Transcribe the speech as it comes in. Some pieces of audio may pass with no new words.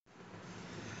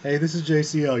Hey, this is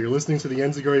JCL. You're listening to the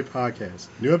Enziguri Podcast.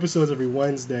 New episodes every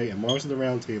Wednesday and Mars of the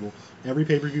Roundtable every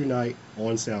pay-per-view night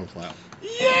on SoundCloud.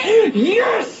 Yeah!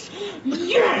 Yes!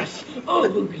 Yes!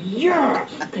 Oh, yeah!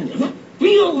 Can you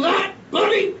feel that,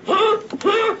 buddy? Huh?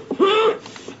 Huh? Huh?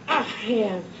 I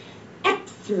have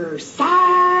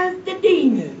exorcised the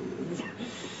demons.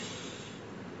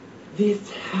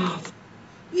 This house.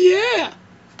 Yeah!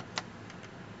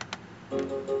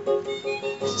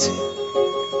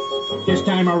 This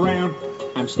time around,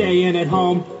 I'm staying at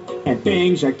home, and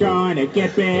things are gonna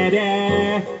get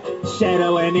better.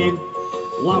 Settling in,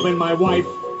 loving my wife,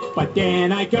 but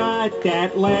then I got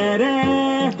that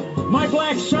letter. My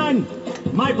black son,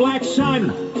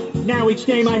 now each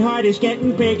day my heart is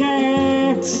getting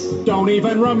bigger. Don't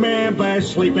even remember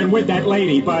sleeping with that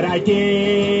lady, but I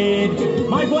did.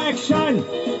 My black son,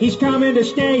 he's coming to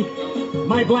stay.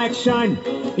 My black son,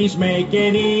 he's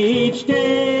making each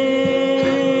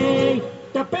day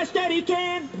the best that he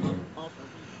can.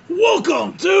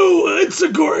 Welcome to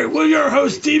Enziguri with your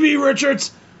host, DB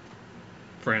Richards.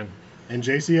 Fran. And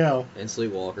JCL. And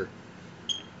Sleepwalker.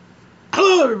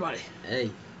 Hello, everybody.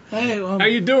 Hey. Hey, How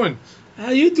you doing? How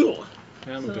you doing?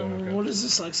 I'm So, doing okay. what is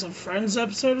this, like some Friends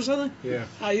episode or something? Yeah.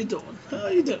 How you doing? How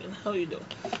you doing?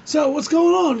 So, what's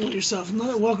going on with yourself?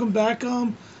 Welcome back,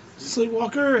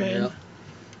 Sleepwalker, and Yep.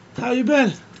 how you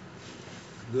been?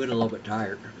 Good and a little bit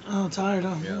tired. Oh, tired,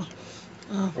 huh? Yeah.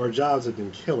 Our jobs have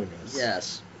been killing us.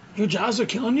 Yes. Your jobs are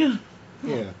killing you?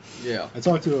 Yeah. Yeah. I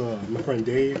talked to my friend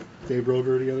Dave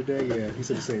Roger the other day. Yeah, he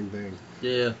said the same thing.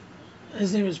 Yeah.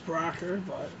 His name is Brocker,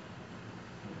 but...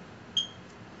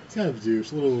 He's kind of a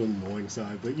douche, a little annoying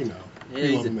side, but you know. Yeah, we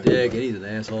he's love a him dick anyway. and he's an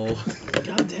asshole.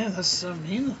 God damn, that's so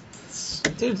mean.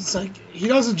 Dude, it's like, he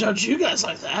doesn't judge you guys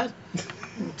like that.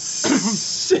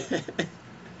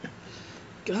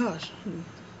 Gosh.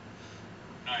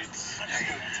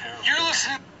 You're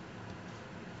listening.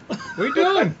 What are you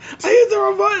doing? I hit the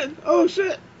wrong button. Oh,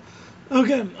 shit.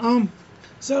 Okay,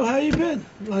 so how you been?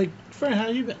 Like, Fran, how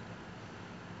you been?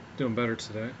 Doing better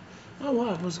today. Oh,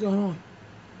 wow, what's going on?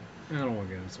 I don't want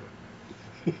to get into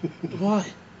it. Why?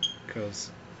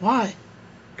 Why?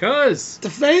 Cause. The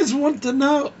fans want to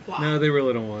know. Why? No, they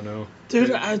really don't want to know.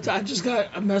 Dude, I just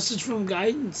got a message from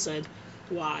Guidance and said,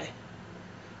 why?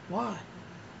 Why?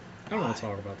 I don't want to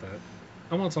talk about that.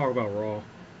 I want to talk about Raw.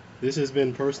 This has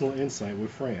been Personal Insight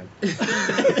with Fran.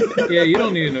 Yeah, you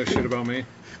don't need to know shit about me.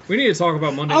 We need to talk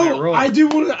about Monday Night Raw. I do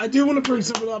want to bring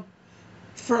something up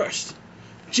first.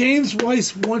 James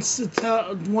Weiss wants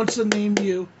to name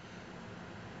you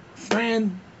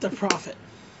Fran the Prophet.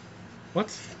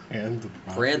 What? And the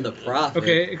Prophet. Fran the Prophet.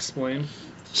 Okay, explain.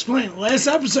 Explain. Last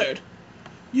episode,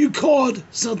 you called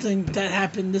something that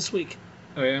happened this week.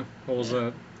 Oh yeah, what was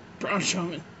that? Braun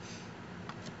Strowman.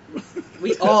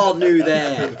 We all knew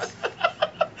that.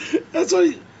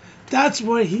 That's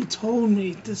what he told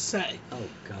me to say. Oh,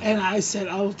 God. And I said,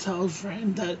 I'll tell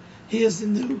Fran that he is the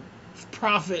new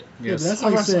prophet. Yeah, Yes. but that's of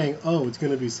like wrestling. saying, oh, it's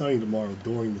going to be sunny tomorrow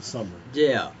during the summer.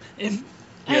 Yeah. If,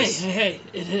 Yes. hey,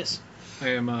 it is. I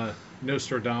am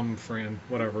Nostradamus Fran,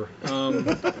 whatever.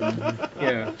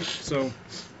 Yeah, so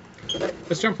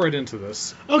let's jump right into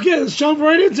this. Okay, let's jump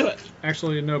right into it.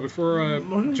 Actually, no, before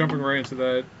jumping right into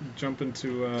that, jump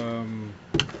into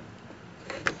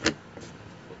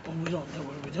Oh, we don't know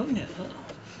what we're doing yet. Huh?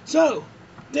 So,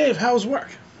 Dave, how's work?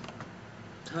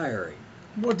 Tiring.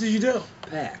 What did you do?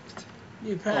 Packed.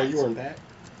 You packed. Oh, you weren't that?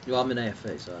 Well, I'm an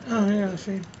AFA, so I Oh, yeah, I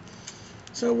see.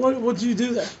 So what do you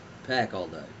do there? pack all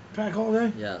day. Pack all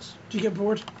day? Yes. Do you get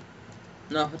bored?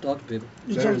 No, I talk to people.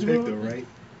 You Better talk to than pick, people? though, right?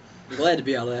 I'm glad to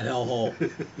be out of that hellhole.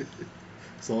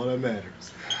 That's all that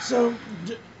matters. So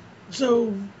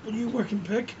you work in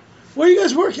Pick? Where do you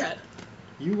guys work at?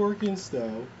 You work in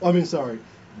Stowe. I mean, sorry.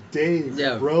 Dave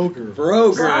Yeah, Broker.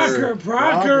 Brocker.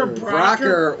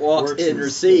 Brocker walks Works in in-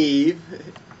 receive.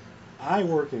 I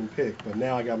work in Pick, but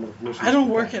now I got my permission. I don't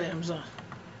to work back. at Amazon.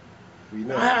 We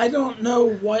know. I don't know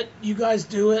what you guys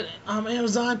do at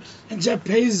Amazon, and Jeff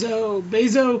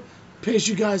Bezos pays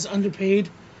you guys underpaid.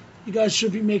 You guys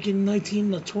should be making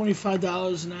 $19 to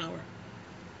 $25 an hour.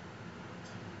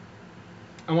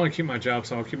 I want to keep my job,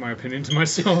 so I'll keep my opinion to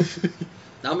myself.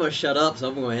 I'm going to shut up, so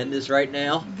I'm going to end this right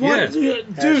now. What, Yeah. dude?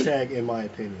 Hashtag, in my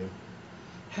opinion.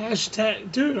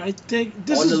 Hashtag, dude. I think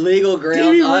this On is the legal grounds,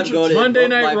 Davey I'm Richards. going to Monday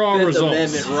invoke Night my Raw Fifth results.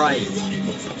 Amendment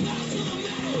right.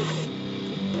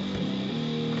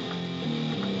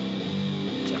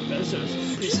 Jeff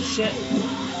Bezos, piece of shit.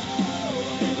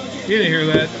 You didn't hear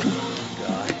that.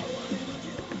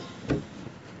 God.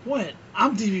 What?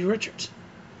 I'm DB Richards.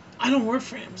 I don't work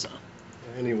for Amazon.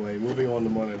 Anyway, moving on to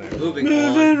Monday Night Raw. Moving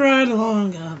Moving on. right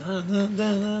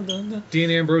along.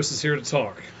 Dean Ambrose is here to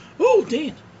talk. Oh,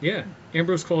 Dan. Yeah,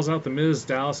 Ambrose calls out the Miz,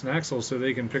 Dallas, and Axel so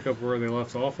they can pick up where they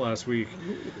left off last week.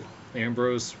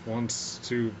 Ambrose wants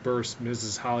to burst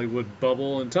Miz's Hollywood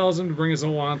bubble and tells him to bring his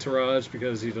whole entourage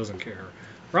because he doesn't care.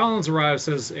 Rollins arrives,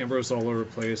 says Ambrose all over the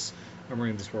place. I'm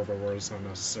reading this word by word, it's not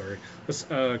necessary. Let's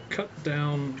cut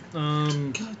down.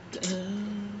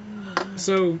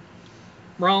 So,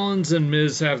 Rollins and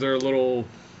Miz have their little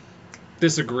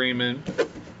disagreement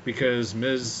because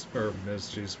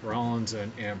Rollins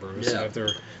and Ambrose have their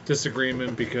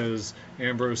disagreement because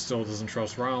Ambrose still doesn't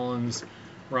trust Rollins.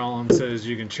 Rollins says,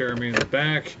 you can chair me in the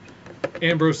back.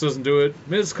 Ambrose doesn't do it.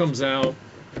 Miz comes out.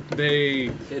 They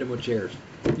Hit him with chairs.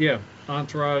 Yeah,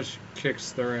 Entourage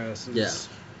kicks their asses. Yeah.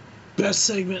 Best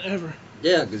segment ever.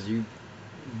 Yeah, because you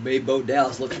made Bo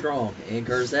Dallas look strong, and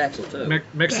Curtis Axel too.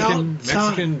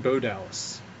 Mexican Bo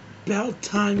Dallas. About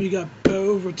time you got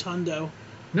Bo Rotundo.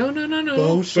 No.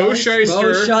 Bo Shyster.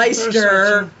 Bo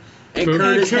Shyster and Bo-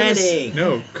 Curtis Curtis- Hennig.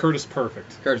 No, Curtis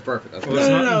Perfect. Curtis Perfect. Okay. Well, there's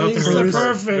No, he's nothing really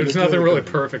perfect. There's nothing really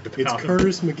perfect about It's him.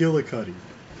 Curtis McGillicuddy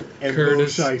and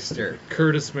Curtis- Bo Shyster.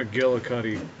 Curtis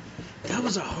McGillicuddy. That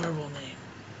was a horrible name.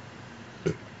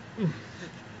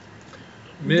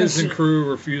 Miz That's and it. crew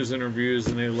refused interviews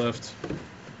and they left.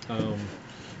 The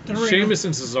ring. Sheamus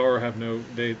and Cesaro have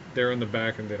they're in the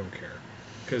back and they don't care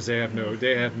because they have no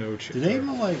chip. Did they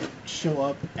even like show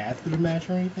up after the match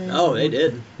or anything? No, they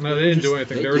did. No, they didn't do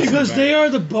anything. They were just in Because the they back. are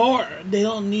the bar. They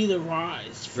don't need a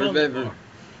rise from the Remember, bar.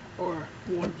 Or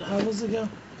what? How does it go?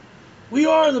 We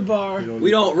are the bar.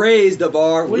 we don't raise the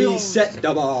bar, We we don't- set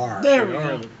the bar. There we They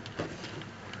are go. the-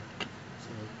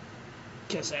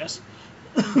 Kiss ass.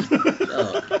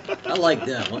 I like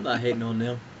them. I'm not hating on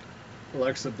them.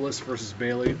 Alexa Bliss versus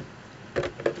Bailey.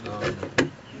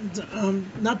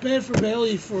 Not bad for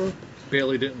Bailey. For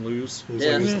Bailey didn't lose.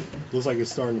 Looks like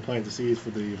it's starting to plant the seeds for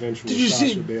the eventual did you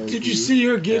Sasha see? Bailey Did you feud. see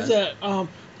her give Yeah. that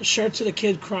the shirt to the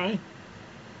kid crying?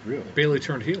 Really? Bailey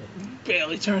turned heel.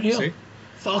 Bailey turned heel. See?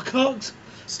 Fuck hugs.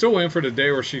 Still waiting for the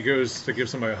day where she goes to give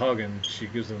somebody a hug and she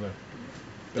gives them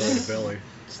the belly to belly.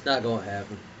 It's not going to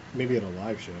happen. Maybe at a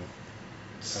live show.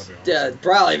 That'd be awesome. Yeah,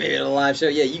 probably maybe in a live show.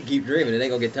 Yeah, you can keep dreaming. It ain't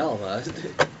going to get televised.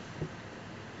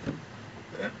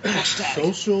 Hashtag.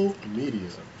 Social media.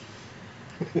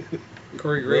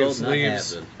 Corey Will Graves not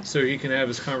leaves happen. so he can have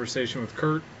his conversation with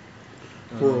Kurt.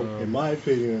 For, in my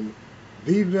opinion,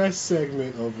 the best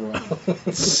segment of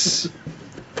Raw.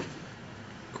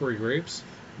 Corey Graves.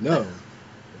 No,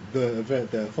 the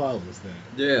event that follows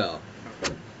that. Yeah.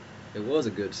 It was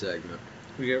a good segment.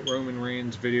 We get Roman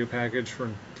Reigns video package for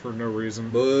no reason.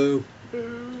 Boo.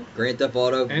 Grand Theft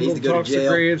Auto needs Angle to go talks to to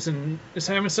jail. Graves and is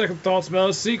having second thoughts about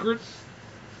his secret.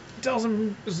 He tells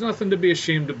him there's nothing to be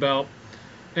ashamed about.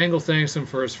 Angle thanks him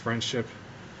for his friendship.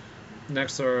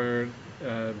 Next are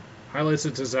highlights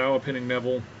of Tozawa pinning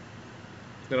Neville.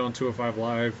 Then on 205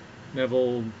 Live,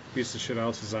 Neville beats the shit out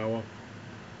of Tozawa.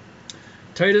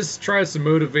 Titus tries to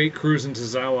motivate Cruz and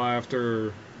Tozawa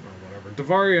after whatever.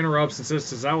 Daivari interrupts and says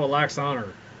Tozawa lacks honor.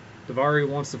 Daivari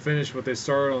wants to finish what they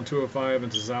started on 205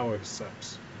 and Tozawa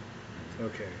accepts.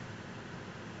 Okay.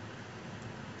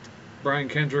 Brian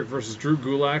Kendrick versus Drew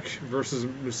Gulak versus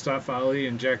Mustafa Ali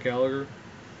and Jack Gallagher.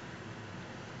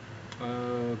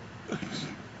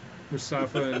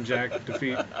 Mustafa and Jack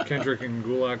defeat Kendrick and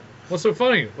Gulak. What's so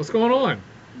funny? What's going on?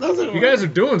 Nothing. You guys are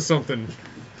doing something.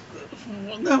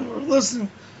 No, we're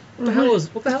listening.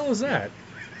 What the hell is that?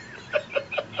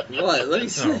 What? Let me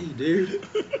see, Oh. dude.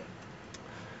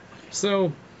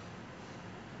 So,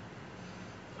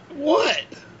 What?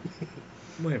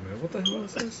 wait a minute. What the hell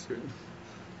is this?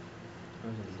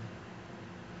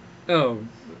 Oh,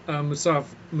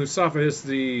 Mustafa hits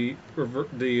the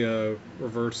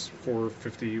reverse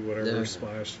 450 whatever Yeah.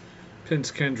 splash,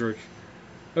 pins Kendrick.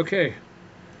 Okay.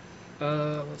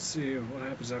 Let's see what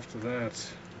happens after that.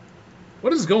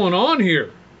 What is going on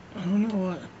here? I don't know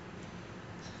what.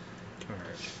 All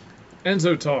right.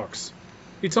 Enzo talks.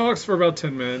 He talks for about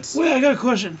 10 minutes. Wait, I got a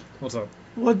question. What's up?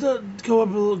 What the? Go up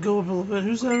a little bit.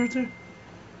 Who's that right there?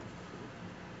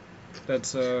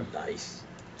 That's Nice.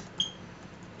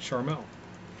 Charmel.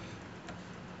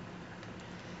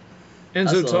 I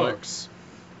Enzo saw it. talks.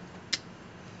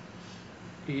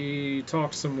 He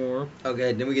talks some more.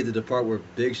 Okay, then we get to the part where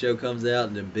Big Show comes out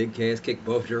and then Big Cass kick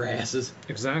both your asses.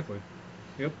 Exactly.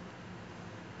 Yep.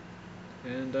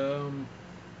 And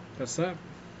that's that.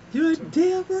 You're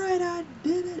damn right I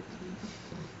did it.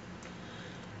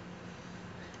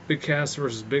 Big Cass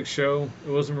versus Big Show.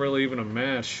 It wasn't really even a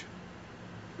match.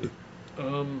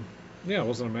 Yeah, it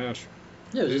wasn't a match.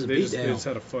 Yeah, it was just a They beatdown. just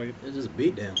had a fight. It was just a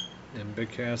beatdown. and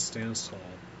Big Cass stands tall.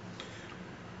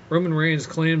 Roman Reigns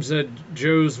claims that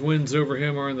Joe's wins over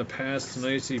him are in the past.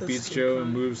 Tonight he beats Joe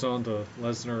and moves on to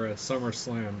Lesnar at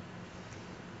SummerSlam.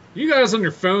 You guys on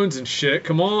your phones and shit,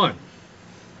 come on.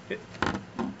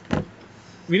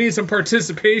 We need some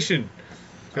participation.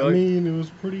 I mean, it was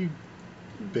pretty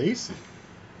basic.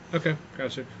 Okay,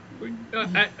 gotcha.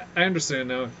 I understand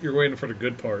now. You're waiting for the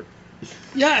good part.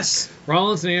 Yes.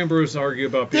 Rollins and Ambrose argue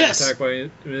about being Yes. attacked by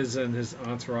Miz and his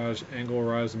entourage. Angle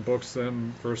arrives and books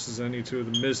them versus any two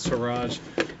of the Miz entourage.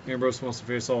 Ambrose wants to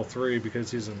face all three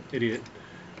because he's an idiot.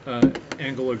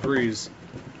 Angle agrees.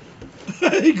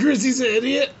 Grizzly's an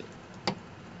idiot.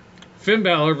 Finn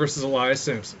Balor versus Elias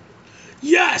Sampson.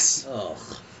 Yes. Ugh.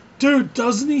 Dude,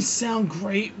 doesn't he sound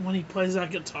great when he plays that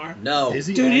guitar? No. Is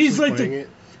he Dude, actually he's like playing the- it?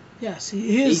 Yes, he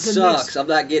He is. the sucks. Next, I'm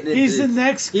not getting into he's the this.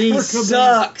 next He Kurt Cobain.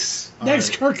 sucks.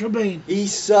 Next Kurt Cobain. He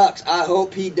sucks. I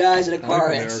hope he dies in a I like car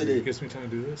when they argue. It accident. gives me time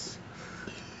to do this.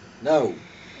 No.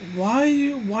 Why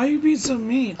you being so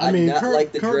mean? I do not Kurt,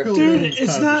 like the Kurt drip. Dude, Cobain's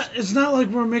it's kind of- not like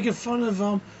we're making fun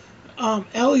of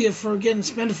Elliot for getting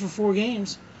suspended for 4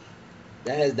 games.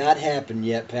 That has not happened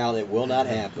yet, pal. It will not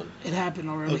happen. It happened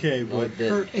already. Okay, No, but it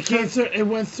didn't. It came through. It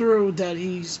went through that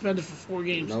he suspended for 4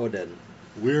 games. No, it didn't.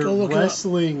 we're Go look it up.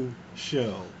 wrestling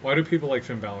show. Why do people like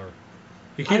Finn Balor?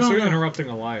 He I keeps don't know. interrupting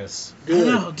Elias. I Good.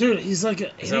 know, dude. He's like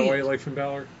an Is that why you idiot. like Finn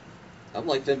Balor? I'm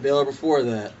like Finn Balor before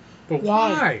that. But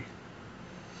Why? why?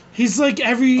 He's like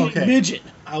every Okay. midget.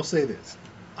 I'll say this.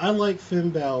 I like Finn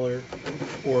Balor,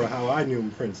 or how I knew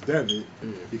him, Prince Devitt,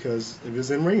 because of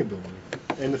his in-ring ability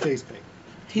and the face paint.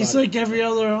 He's Right. like every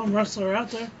other wrestler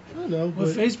out there I don't know, with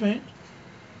but face paint.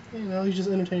 he's just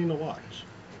entertaining to watch.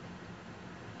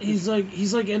 He's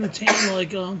like entertaining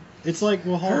like It's like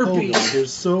Hulk Hogan. Herpes.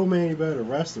 There's so many better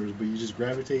wrestlers, but you just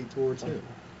gravitate towards him.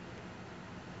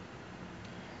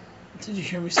 Did you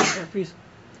hear me say herpes?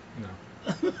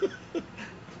 No.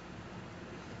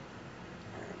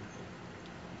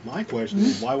 My question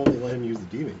is, why won't they let him use the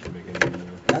demon gimmick anymore?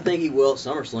 I think he will at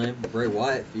SummerSlam. Bray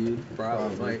Wyatt feud.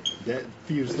 Probably might. That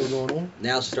feud's still going on?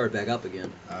 Now it's started back up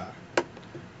again.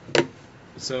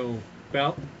 So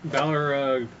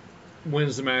Balor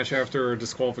wins the match after a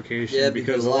disqualification Yeah,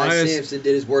 because Elias Elias. Sampson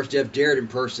did his worst Jeff Jarrett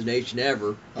impersonation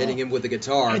ever, hitting him with a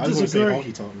guitar. I I was going to say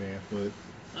disagree. Honky Tonk Man, but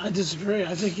I disagree.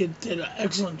 I think he did an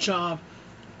excellent job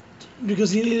because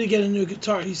he needed to get a new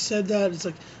guitar. He said that it's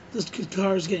like this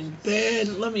guitar is getting bad.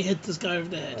 Let me hit this guy over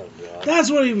the head. Oh, God.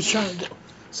 That's what he was trying to do.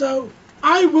 So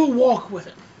I will walk with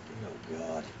him. Oh,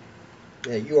 God.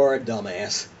 Yeah, you are a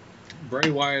dumbass. Bray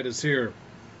Wyatt is here.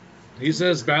 He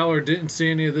says Balor didn't see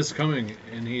any of this coming,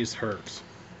 and he's hurt.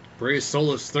 Bray's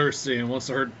soul is thirsty and wants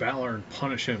to hurt Balor and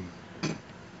punish him.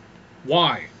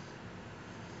 Why?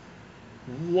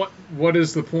 What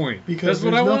is the point? because That's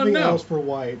what there's I want to nothing know. else for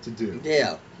Wyatt to do.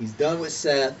 Yeah, he's done with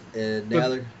Seth, and now But-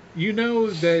 they're... You know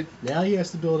that Now he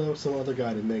has to build up some other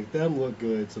guy to make them look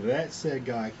good, so that said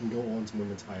guy can go on to win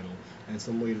the title at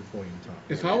some later point in time.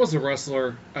 if I was a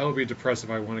wrestler, I would be depressed if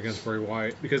I went against Bray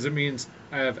Wyatt because it means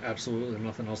I have absolutely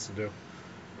nothing else to do.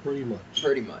 Pretty much.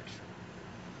 Pretty much.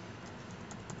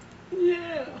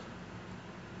 Yeah.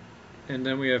 And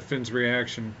then we have Finn's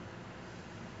reaction.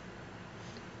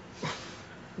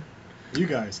 You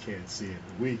guys can't see it,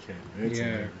 but we can. It's Yeah.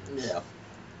 hilarious. Yeah.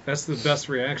 That's the best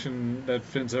reaction that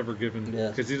Finn's ever given Yeah.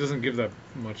 because he doesn't give that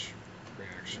much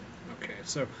reaction. Okay,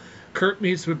 so Kurt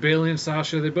meets with Bailey and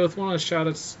Sasha. They both want a shot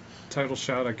at title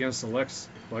shot against Alexa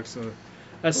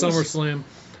at SummerSlam.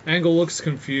 Angle looks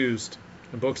confused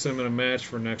and books him in a match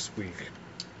for next week.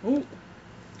 Oh,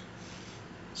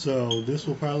 So this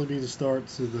will probably be the start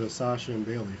to the Sasha and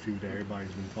Bailey feud that everybody's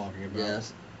been talking about.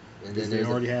 Yes. And Because then they there's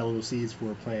already had little seeds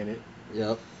for a planet,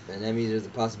 Yep. And that means there's a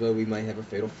possibility we might have a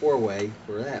fatal 4-way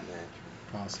for that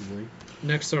match. possibly.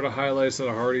 Next are the highlights of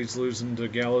the Hardys losing to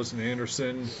Gallows and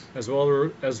Anderson, as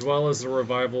well as the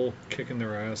Revival kicking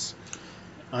their ass.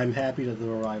 I'm happy that the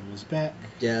Revival is back.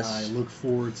 Yes. I look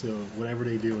forward to whatever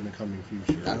they do in the coming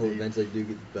future. I hope eventually they do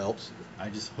get the belts. I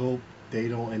just hope they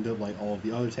don't end up like all of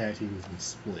the other tag teams and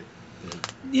split.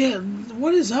 yeah.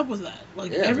 What is up with that?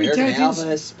 Like Yeah, every American tag Alpha team,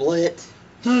 has split.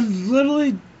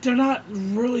 they're not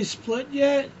really split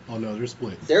yet. Oh no, they're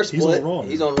split. They're He's split. on Raw.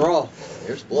 He's on Raw.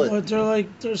 They're split. But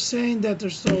they're saying that they're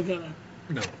still gonna.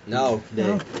 No. No.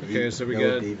 No. Okay, so we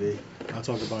no got- DV. I'll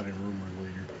talk about it in rumor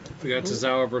later. We got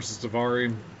Tozawa versus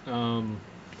Davari.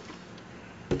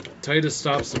 Titus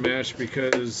stops the match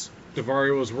because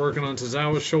Davari was working on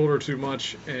Tozawa's shoulder too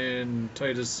much, and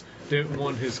Titus didn't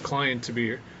want his client to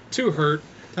be too hurt.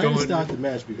 Titus stopped the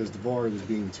match because Davari was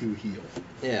being too heel.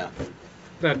 Yeah.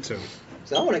 That too.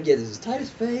 So I want to get, is Titus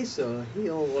face or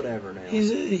heel, whatever now.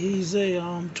 He's a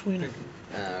tweener.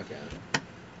 Ah, okay.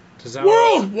 Tozawa,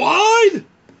 Worldwide.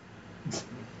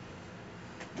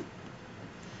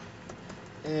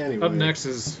 Anyway. up next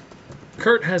is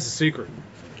Kurt Has a Secret.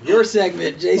 Your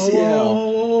segment, JCL.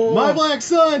 Oh, My Black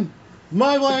Son!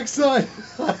 My Black Son!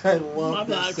 I love My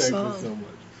this Black segment Son. so much.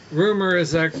 Rumor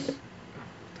is that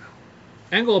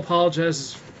Angle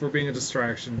apologizes for being a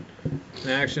distraction. An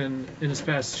action in his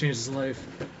past changed his life.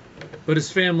 But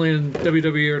his family and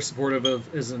WWE are supportive of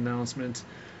his announcement.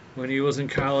 When he was in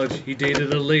college, he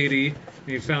dated a lady, and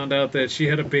he found out that she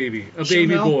had a baby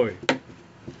Chanel? boy.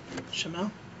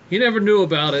 Chanel. He never knew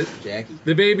about it. Jackie.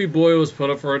 The baby boy was put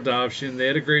up for adoption. They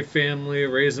had a great family,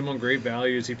 raised him on great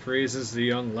values. He praises the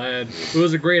young lad, who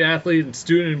was a great athlete and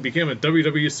student and became a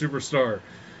WWE superstar.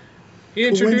 He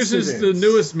introduces the Coincidence.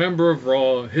 newest member of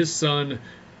Raw, his son,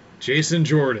 Jason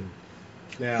Jordan.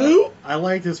 Now, Who? I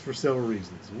like this for several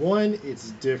reasons. One,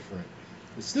 it's different.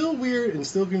 It's still weird and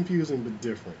still confusing, but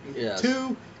different. Yes.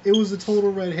 Two, it was a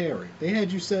total red herring. They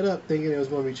had you set up thinking it was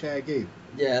going to be Chad Gable.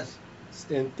 Yes.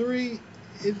 And three,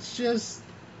 it's just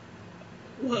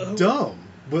Whoa. dumb,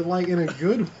 but like in a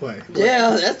good way. Like,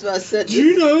 Yeah, that's what I said. Do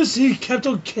you notice he kept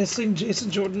on kissing Jason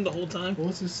Jordan the whole time? Well,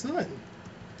 it's his son.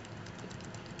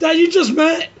 That you just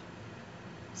met.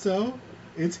 So,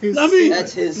 it's his Let me- son.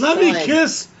 That's his Let son. me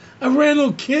kiss a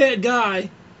random kid guy.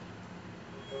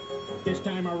 This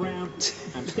time around,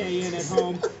 I'm staying at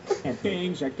home, and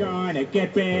things are gonna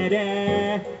get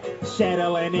better.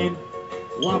 Settling in,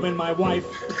 loving my wife,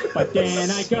 but then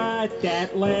I got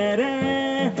that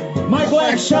letter. My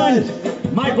black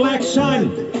son, my black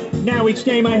son. Now each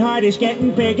day my heart is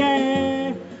getting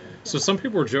bigger. So some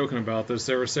people were joking about this.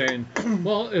 They were saying,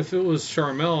 well, if it was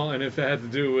Charmel and if it had to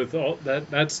do with all that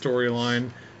storyline,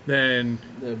 then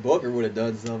The Booker would have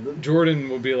done something. Jordan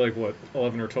would be like, what,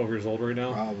 11 or 12 years old right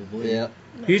now? Probably. Yeah.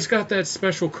 He's got that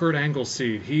special Kurt Angle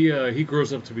seed. He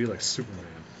grows up to be like Superman.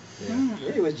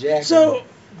 Yeah. He was Jack. So,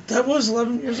 that was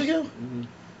 11 years ago? Mhm.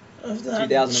 Of that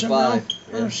 2005, Chanel?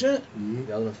 yeah. Oh, shit. Mhm.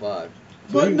 2005.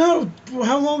 But no,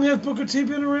 how long has Booker T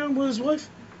been around with his wife?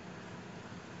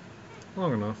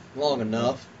 Long enough. Long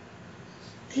enough.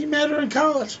 He met her in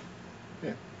college.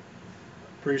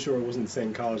 Pretty sure it wasn't the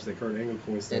same college that Kurt Angle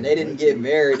coincided. And they didn't get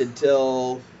married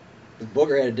until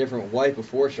Booker had a different wife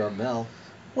before Charmel.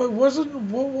 What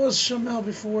was Chanel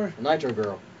before Nitro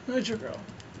Girl. Nitro Girl?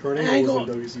 Kurt Angle.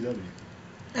 Angle was in WCW.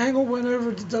 Angle went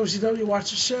over to WCW, watched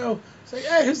the show. It's like,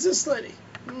 hey, who's this lady?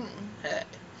 Hey,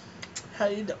 how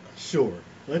you doing? Sure.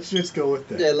 Let's just go with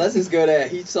that. Yeah, let's just go there.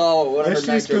 He saw one of Let's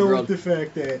her just Nitro go Girls. with the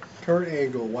fact that Kurt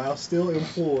Angle, while still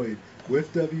employed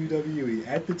with WWE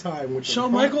at the time, which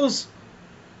Shawn Michaels?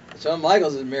 Shawn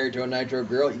Michaels is married to a Nitro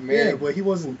Girl. He Yeah, married. but he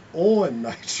wasn't on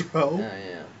Nitro. Oh,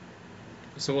 yeah.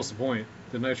 So what's the point?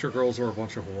 The Nitro Girls are a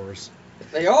bunch of whores.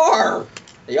 They are.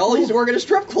 They all used to work at a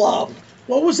strip club.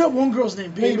 What was that one girl's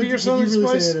name? I mean, Baby but or something? You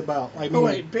really Spice? said about, I mean, Oh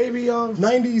wait, Baby.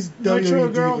 90s Nitro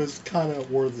WWE Girl? divas kind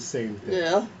of were the same thing.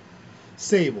 Yeah.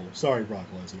 Sable. Sorry, Brock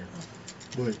Lesnar.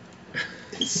 But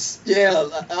Yeah.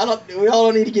 We all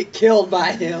don't need to get killed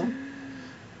by him.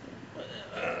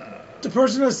 The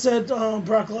person that said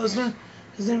Brock Lesnar,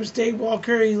 his name is Dave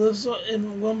Walker. He lives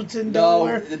in Wilmington, No,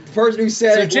 Delaware. the person who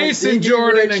said So it was Jason D.D.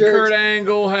 Jordan and Richards. Kurt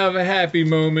Angle have a happy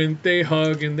moment. They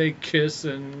hug and they kiss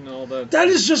and all that. That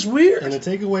is just weird. and the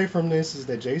takeaway from this is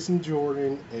that Jason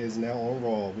Jordan is now on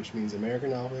Raw, which means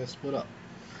American Alpha has split up,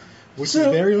 which So-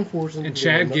 is very unfortunate. And because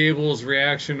Chad I know- Gable's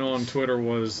reaction on Twitter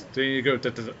was, they need to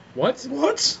go, what?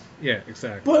 What? Yeah,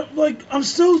 exactly. But like, I'm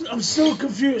still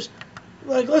confused.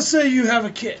 Like, let's say you have a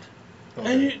kid, and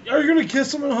Okay. are you gonna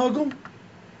kiss him and hug him?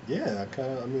 Yeah,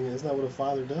 I mean, isn't that what a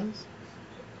father does?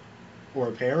 Or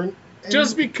a parent?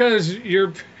 Just because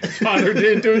your father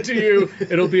didn't do it to you,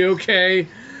 it'll be okay.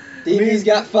 DD's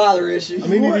got father issues. I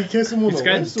mean, What? if you kiss him on He's the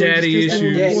got lips, or just daddy kiss him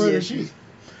issues. before Daddy the issues. sheet?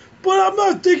 But I'm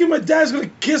not thinking my dad's gonna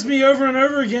kiss me over and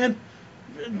over again.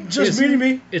 Just Yes. meeting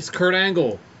me. It's Kurt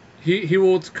Angle. He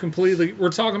will completely.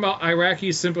 We're talking about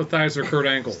Iraqi sympathizer Kurt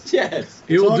Angle. Yes.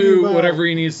 He will talking do about- whatever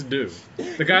he needs to do.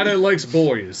 The guy that likes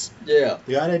boys. Yeah.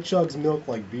 The guy that chugs milk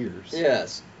like beers.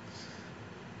 Yes.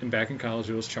 And back in college,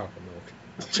 it was chocolate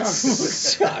milk.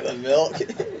 Chocolate milk.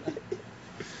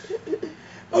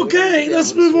 Okay,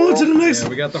 let's move on to the next. Yeah,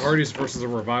 we got the Hardys versus the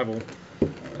Revival.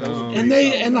 And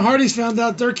the Hardys found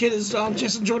out their kid is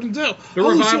Jason Jordan too. The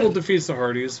Holy Revival shit. defeats the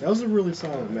Hardys. That was a really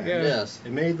solid match. Yeah. Yes.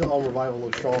 It made the Revival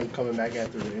look strong coming back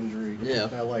after the injury. Yeah.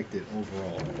 I liked it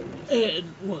overall. It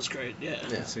was great. Yeah. Yeah.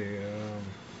 Let's see.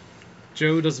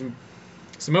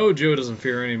 Samoa Joe doesn't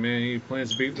fear any man. He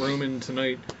plans to beat Roman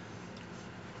tonight. To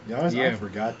be honest, I Yeah.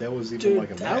 forgot that was even Dude,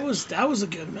 like a that match. was a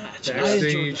good match. I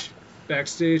enjoyed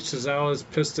Backstage, Tozawa is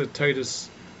pissed at Titus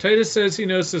Titus says he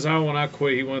knows Tozawa will not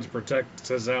quit. He wants to protect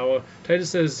Tozawa. Titus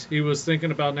says he was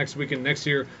thinking about next weekend. Next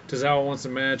year, Tozawa wants a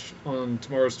match on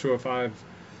tomorrow's 205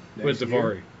 with Next year?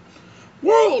 Davari.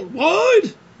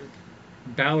 Worldwide.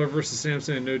 Balor versus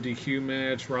Samson and no DQ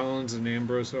match. Rollins and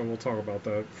Ambrose. So we'll talk about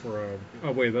that for.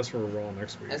 Oh wait, that's for Raw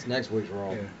next week. That's next week's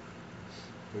Raw. Yeah.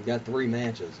 We've got 3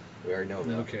 matches. We already know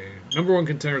that. Okay. Number 1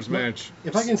 contenders match.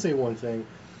 If I can say one thing,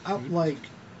 the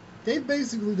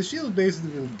Shield's basically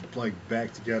been like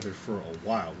back together for a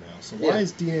while now. So why Yeah.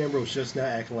 is Dean Ambrose just not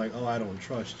acting like, oh, I don't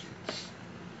trust you?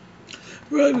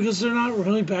 Really, because they're not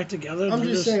really back together. I'm They're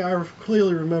just saying, I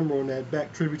clearly remember on that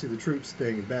back tribute to the troops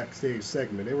thing, backstage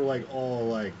segment, they were like all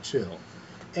like chill,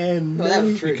 and No, that was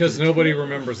many- true. Because nobody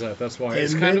remembers that. That's why.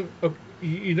 It's And kind of.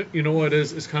 You know what it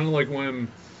is? It's kind of like when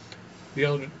the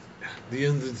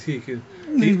Undertaker,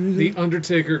 the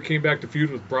Undertaker came back to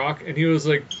feud with Brock, and he was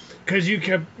like, "Cause you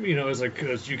kept, it's like,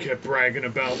 cause you kept bragging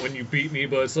about when you beat me."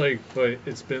 But it's like,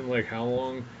 it's been like how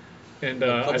long? And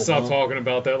A I couple stopped months. talking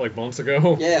about that like months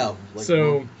ago. Yeah. Like,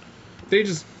 So they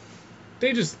just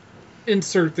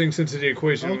insert things into the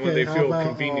equation when they how feel about,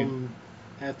 convenient.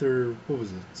 after what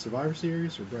was it, Survivor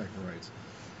Series or Bragging Rights,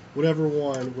 whatever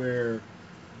one where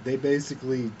they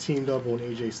basically teamed up on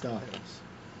AJ Styles.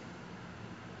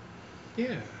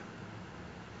 Yeah.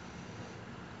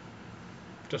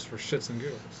 Just for shits and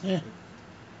giggles. Yeah.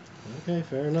 Okay,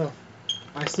 fair enough.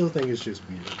 I still think it's just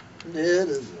weird. yeah, it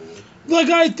is. Like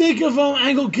I think of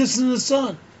Angle kissing his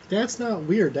son. That's not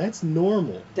weird. That's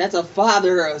normal. That's a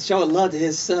father showing love to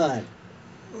his son.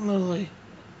 Literally.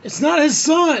 It's not his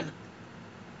son.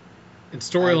 In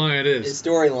storyline, it His is.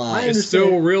 storyline. I It's still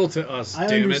understand- real to us, I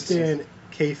damn understand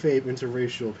kayfabe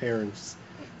interracial parents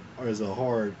is a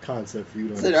hard concept for you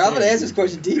to So understand. I'm gonna ask this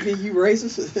question, DP, you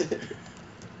racist?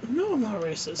 No, I'm not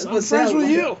racist. That's I'm what friends sounds with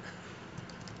like. you.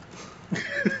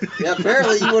 Yeah,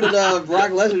 apparently you wanted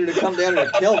Brock Lesnar to come down here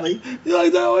and kill me. You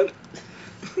like that one?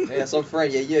 Yeah, some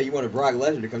friend, you wanted Brock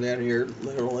Lesnar to come down here,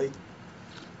 literally.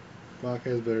 Brock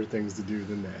has better things to do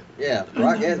than that. Yeah,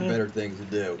 Brock know, has man. better things to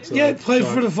do. So- Yeah, play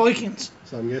so- for the Vikings.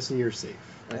 So I'm guessing you're safe.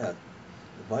 Yeah,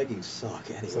 the Vikings suck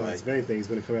So anyway. if anything, he's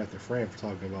going to come after Fran for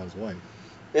talking about his wife.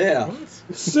 Yeah,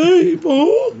 What?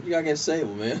 Sable. you gotta get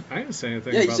Sable, man. I didn't say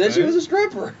anything Yeah, you about said that. she was a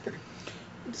stripper.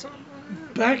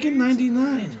 Back in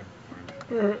 99.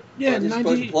 Or, yeah, She's supposed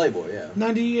to 90, Playboy, yeah.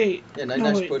 98. Yeah, No,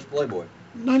 99 she's wait. supposed to Playboy.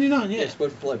 99, Yeah, yeah. she's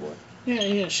supposed to Playboy.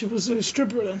 Yeah, she was a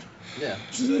stripper then. Yeah.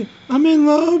 She's like, I'm in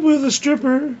love with a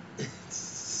stripper.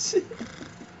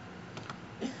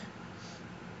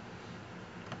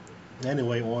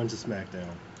 Anyway, on to SmackDown.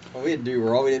 Well, we didn't do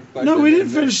Raw. We didn't. No, we didn't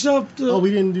finish up the, Oh,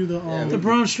 we didn't do the. Yeah, the we-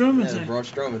 Braun Strowman Yeah, the thing. Braun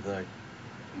Strowman thing.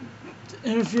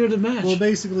 Interfered the match. Well,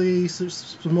 basically,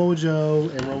 Samoa Joe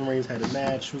and Roman Reigns had a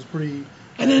match. It was pretty.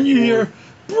 And then you hear,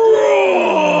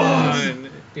 Braun!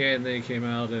 And then he came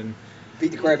out and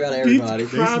Beat the crap out of Beat everybody. the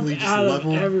crap Basically just out of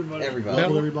leveled everybody. Everybody.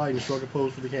 Level everybody and struck a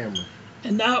pose for the camera.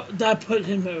 And that put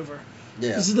him over.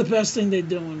 Yeah. This is the best thing they're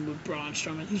doing with Braun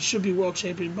Strowman. He should be world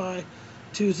champion by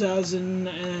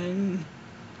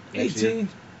 2018.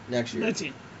 Next year.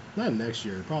 19. Not next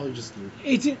year. Probably just.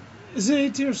 18. Is it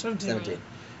 18 or 17? 17.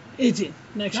 18.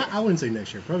 Next year. I wouldn't say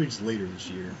next year. Probably just later this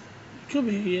year. Could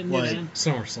be in Like- the end.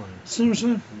 SummerSlam.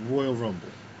 SummerSlam. Royal Rumble.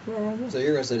 Royal Rumble. So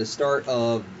you're gonna say the start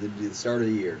of the start of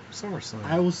the year. SummerSlam.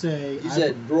 I will say. You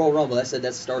said Royal Rumble. I said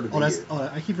that's the start of the Oh, that's. year.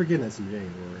 I keep forgetting that's in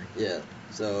January. Yeah.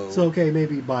 So. So okay,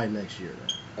 maybe by next year then.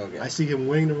 Okay. I see him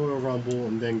winning the Royal Rumble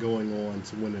and then going on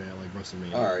to win it at like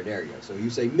WrestleMania. All right, there you go. So you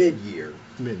say mid-year.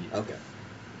 Mid-year. Okay.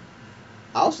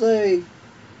 I'll say.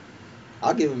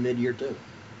 I'll give him mid-year too.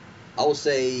 I will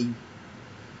say.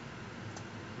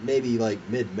 Maybe like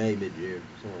mid-May, mid-June,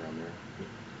 somewhere around there.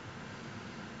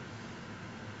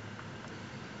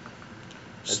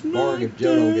 That's barring if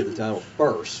Joe don't get the title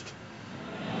first.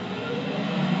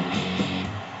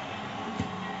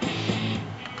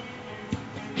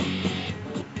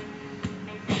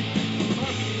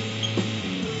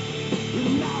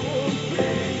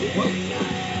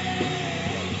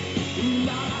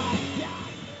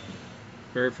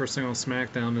 Very first thing on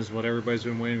SmackDown is what everybody's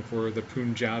been waiting for: the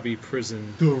Punjabi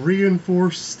prison. The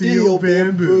reinforced steel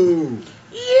bamboo.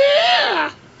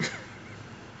 Yeah!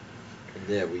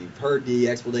 Yeah, we've heard the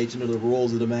explanation of the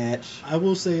rules of the match. I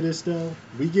will say this though,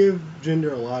 we give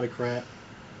Jinder a lot of crap,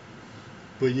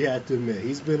 but you have to admit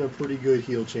he's been a pretty good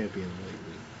heel champion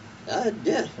lately.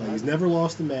 Yeah. Like he's never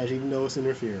lost a match, even though it's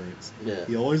interference. Yeah.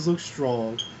 He always looks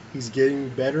strong. He's getting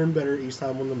better and better each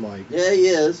time on the mic. Yeah, he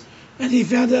is. And he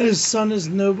found out his son is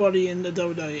nobody in the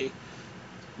WWE. You're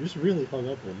just really hung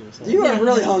up on this. huh? You are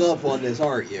really hung up on this,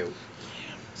 aren't you?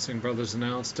 Singh brothers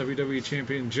announced WWE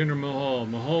champion Jinder Mahal.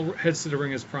 Mahal heads to the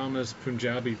ring as promised.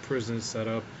 Punjabi prison is set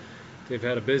up. They've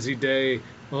had a busy day.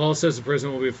 Mahal says the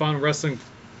prison will be a final wrestling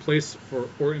place for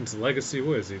Orton's legacy.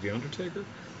 What is he, The Undertaker?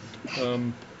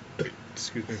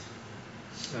 Excuse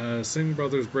me. Singh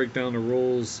brothers break down the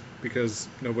rules because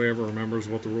nobody ever remembers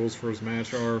what the rules for his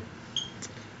match are.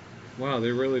 Wow,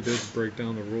 they really did break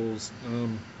down the rules.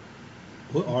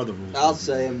 What are the rules? I'll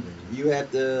say 'em. You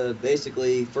have to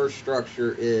basically, first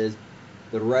structure is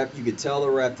the rep. You could tell the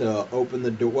rep to open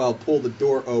the door. Well, pull the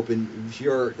door open. If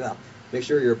you're, make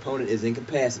sure your opponent is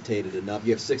incapacitated enough.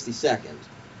 You have 60 seconds.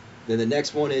 Then the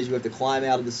next one is you have to climb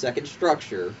out of the second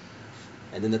structure.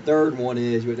 And then the third one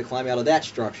is you have to climb out of that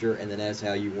structure, and then that's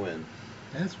how you win.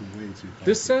 That's way too complicated.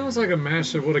 This sounds like a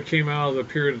match that would have came out of the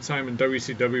period of time in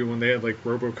WCW when they had like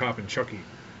RoboCop and Chucky.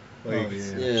 Like, Oh,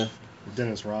 yeah. Yeah.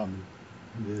 Dennis Rodman.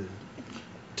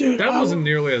 Dude, that wasn't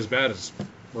nearly as bad as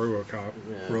RoboCop.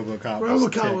 Yeah. RoboCop.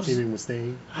 RoboCop was- teaming with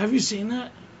Stain. Have you seen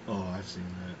that? Oh, I've seen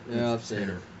that. Yeah, I've It's seen it.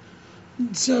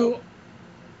 terrible.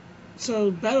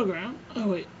 So Battleground. Oh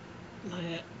wait, not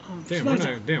yet. Damn,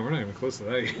 we're not even close to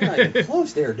that You're not even yet.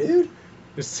 close there, dude.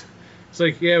 it's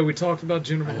like, yeah, we talked about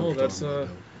Jinder I know Mahal. what you're That's talking about,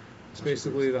 though. it's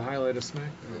basically the highlight of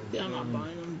SmackDown. Yeah, I'm not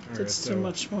buying them. all That's right, too so-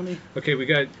 much money. Okay, we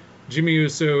got Jimmy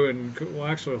Uso and well,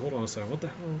 actually, hold on a second. What the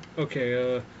hell?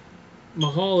 Okay,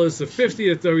 Mahal is the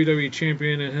 50th WWE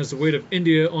champion and has the weight of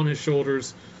India on his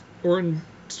shoulders. Orton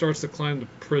starts to climb the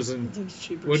I prison. think it's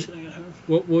cheaper What- sitting at home.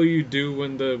 What will you do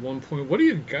when the one point? What are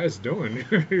you guys doing?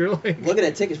 You're like, Look at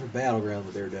that tickets for Battleground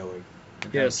that they're doing.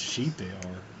 yes, How cheap they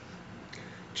are.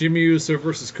 Jimmy Uso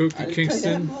versus I Kofi didn't pay that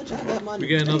Kingston. much. I got money. We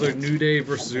get another Damn. New Day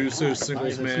versus Uso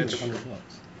singles Buy it, match. it's $100. What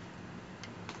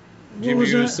Jimmy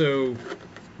was that? Uso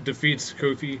defeats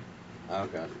Kofi.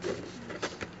 Okay.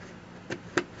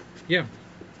 Yeah.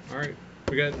 All right.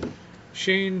 We got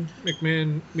Shane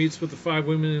McMahon meets with the 5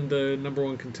 women in the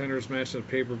 #1 contenders match at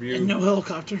the pay-per-view. And no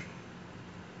helicopter.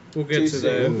 We'll get Too to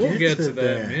soon. that. We'll Get get to to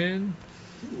that, that. man.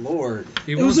 Lord.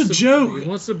 He It was wants a to- joke. He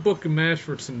wants to book a match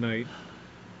for tonight.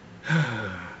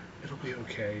 It'll be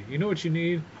okay. You know what you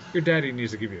need? Your daddy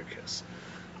needs to give you a kiss.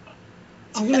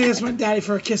 I'm gonna ask my daddy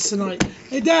for a kiss tonight.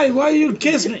 Hey, daddy, why you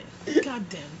kiss me? God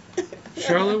damn.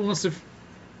 Charlotte wants to.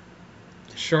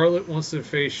 Charlotte wants to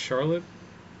face Charlotte.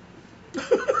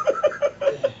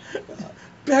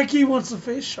 Becky wants to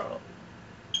face Charlotte.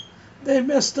 They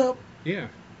messed up. Yeah.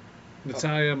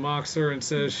 Natalya mocks her and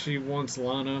says she wants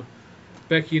Lana.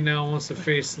 Becky now wants to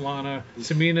face Lana.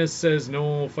 Tamina says no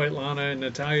one will fight Lana, and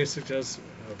Natalya suggests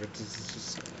it's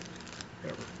just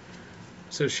whatever.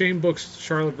 So Shane books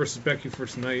Charlotte versus Becky for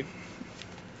tonight.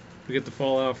 We get the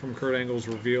fallout from Kurt Angle's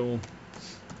reveal.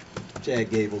 Chad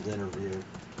Gable's interview.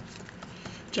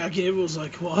 Jack Gable was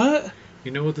like, what?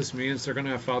 You know what this means? They're gonna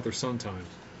have father-son time,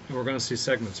 and we're gonna see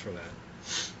segments for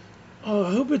that. Oh,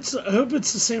 I hope it's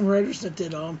the same writers that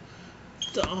did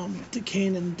the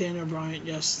Kane and Daniel Bryan.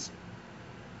 Yes.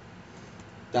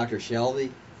 Dr.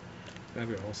 Shelby. That'd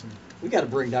be awesome. We got to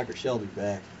bring Dr. Shelby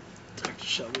back. Dr.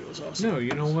 Shelby was awesome. No,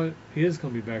 you know what? He is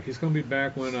gonna be back. He's gonna be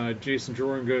back when Jason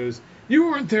Jordan goes, "You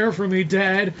weren't there for me,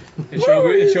 Dad," and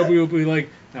Shelby will be like,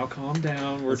 "Now calm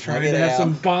down. We're Let's trying hug to it have out."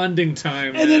 some bonding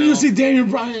time." And then now." you'll see Daniel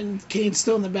Bryan and Kane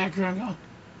still in the background going,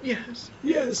 Yes,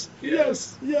 yes,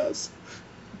 yes. yes.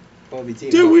 Bobby T.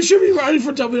 Dude, we should be riding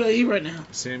for WWE right now.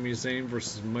 Sami Zayn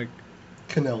versus Mike.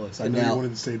 Canellis. I know you Canel. wanted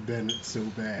to say Bennett so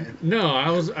bad. No, I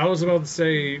was about to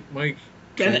say Mike.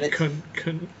 Bennett Can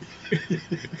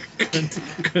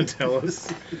tell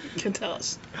us. can tell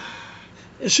us.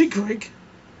 Is she Greek?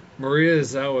 Maria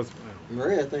is out with.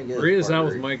 Maria, I think. Maria's part out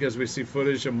with Greek. Mike as we see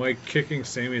footage of Mike kicking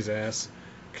Sammy's ass.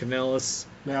 Canellis.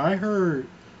 Now I heard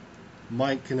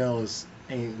Mike Canellis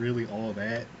ain't really all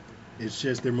that. It's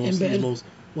just they're mostly bed?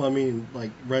 well, I mean,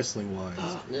 like wrestling wise,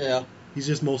 Yeah. he's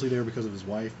just mostly there because of his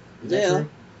wife. Is that Yeah. true?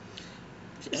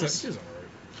 Yes. She's alright.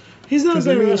 He's not a Because I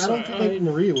better mean, I wrestler. don't think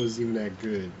Maria was even that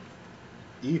good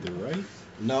either, right?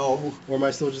 No. Or am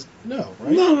I still just no,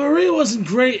 right? No, Maria wasn't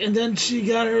great, and then she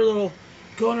got her little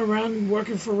going around and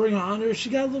working for Ring of Honor. She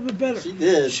got a little bit better. She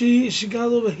did. She got a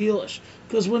little bit heelish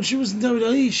because when she was in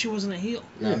WWE, she wasn't a heel.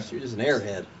 No, Yeah. she was just an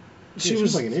airhead. She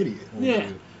was like an idiot. Yeah.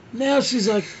 Now she's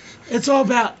like, it's all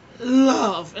about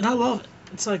love, and I love it.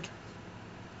 It's like,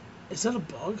 is that a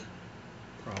bug?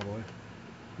 Probably.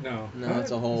 No. No,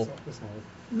 it's a hole. It's a hole.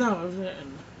 No.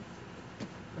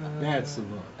 That's a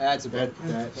That's a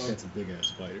that's a big ass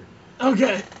spider.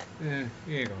 Okay. You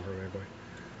ain't gonna hurt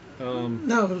anybody.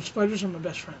 No, spiders are my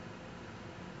best friend.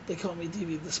 They call me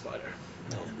DB the Spider.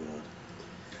 Oh,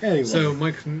 good. Anyway, So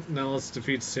Mike Nellis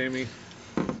defeats Sammy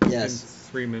Yes.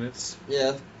 3 minutes.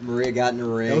 Yeah, Maria got in the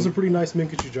ring. That was a pretty nice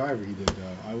Minkachu driver he did,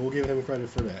 though. I will give him credit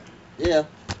for that. Yeah.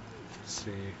 Let's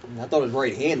see. I thought his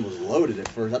right hand was loaded at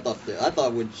first. I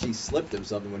thought when she slipped him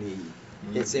something when he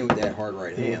hit Sam with that hard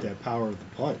right With hand. that power of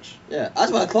the punch. Yeah,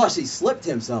 that's what I thought. She slipped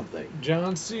him something.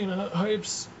 John Cena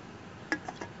hypes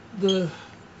the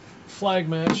flag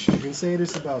match. You can say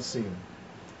this about Cena.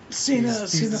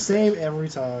 He's the same every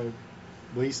time,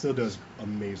 but he still does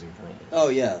amazing promos. Oh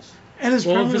yes. And his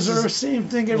Well, if promos this are is- the same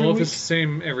thing every Well, if week. it's the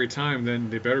same every time, then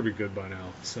they better be good by now.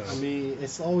 So I mean,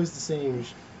 it's always the same.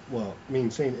 Well, I mean,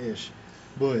 same-ish,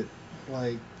 but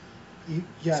like, you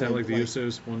gotta, sound like the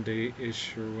Usos one day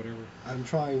ish or whatever. I'm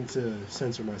trying to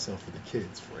censor myself for the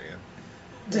kids, Fran.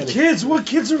 The kids, what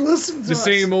kids are listening to The us?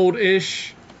 same old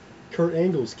ish. Kurt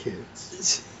Angle's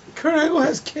kids. Kurt Angle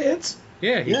has kids.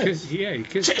 Yeah, he Yes.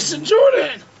 kissed. Jason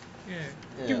Jordan. Yeah,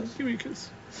 Yes. give me a kiss.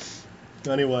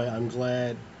 Anyway, I'm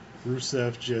glad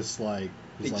Rusev just was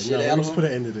Beat like, shit no, out of let's him." put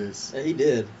an end to this. Yeah, he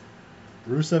did.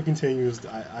 Rusev continues.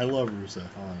 I love Rusev,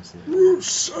 honestly.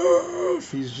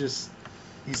 Rusev.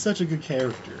 He's such a good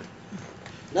character.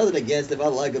 Nothing against him. I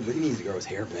like him, but he needs to grow his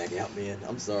hair back out, man.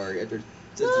 I'm sorry.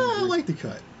 I like the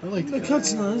cut. I like the The cut.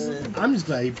 cut's nice. I'm just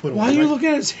glad he put on. Why are you looking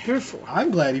at his hair for? I'm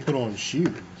glad he put on shoes.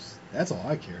 That's all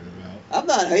I cared about. I'm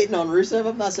not hating on Rusev.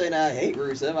 I'm not saying I hate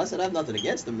Rusev. I said I have nothing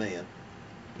against the man.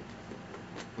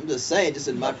 I'm just saying, just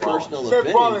in my personal Seth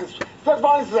opinion. Rollins. Seth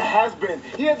Rollins is a has-been.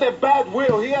 He had that bad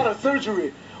will. He had a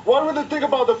surgery. What do they think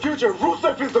about the future?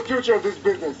 Rusev is the future of this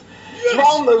business. Yes.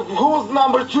 Now, who's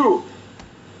number 2?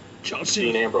 John Dean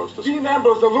Cena. Ambrose. Dean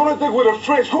Ambrose, the lunatic with a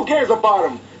fridge. Who cares about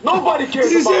him? Nobody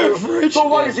cares He's about in a him. fridge. So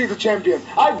what is he the champion?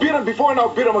 I beat him before and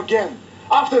I'll beat him again.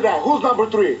 After that, who's number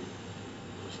 3?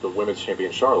 It's the women's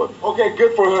champion, Charlotte. Okay,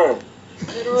 good for her.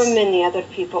 There were many other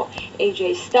people.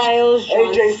 AJ Styles,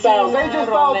 John AJ Styles. Cena, AJ Styles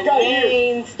Roman got here.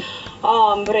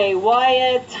 Reigns, Bray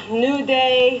Wyatt, New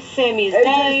Day, Sami AJ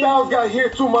Zayn. Styles got here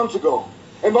 2 months ago.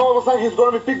 And all of a sudden he's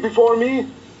going to be picked before me?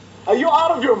 Are you out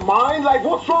of your mind? Like,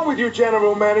 what's wrong with you,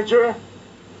 general manager?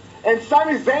 And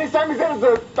Sami Zayn is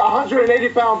a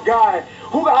 180-pound guy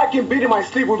who I can beat in my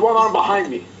sleep with one arm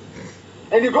behind me.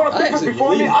 And you're going to I pick him actually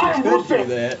before me? believe I am you could do Rusev,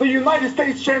 that. the United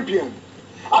States champion.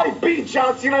 I beat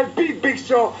John Cena, I beat Big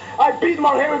Show, I beat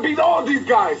Mark Henry, beat all these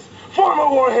guys.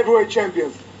 Former World Heavyweight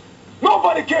champions.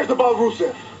 Nobody cares about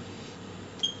Rusev.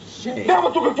 Shame. Never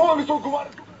took it for me, so go on.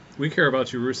 We care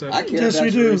about you, Rusev. I care Yes, about we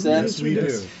you, do. Rusev. Yes, we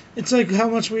do. It's like how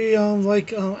much we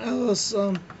like Elias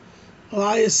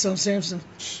Sampson.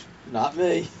 Not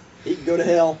me. He can go to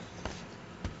hell.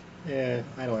 Yeah,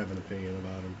 I don't have an opinion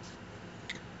about him.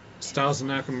 Styles and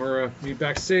Nakamura meet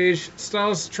backstage.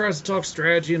 Styles tries to talk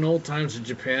strategy in old times in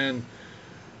Japan.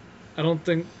 I don't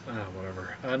think...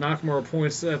 whatever. Nakamura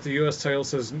points at the U.S. title,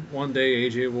 says one day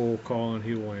AJ will call and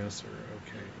he will answer.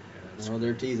 Okay. Yeah, that's Well,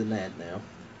 they're teasing that now.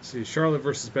 see, Charlotte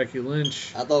versus Becky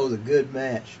Lynch. I thought it was a good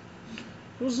match.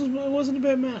 It wasn't a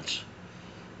bad match.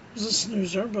 It was a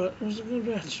snoozer, but it was a good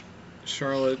match.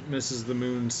 Charlotte misses the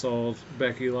moonsault.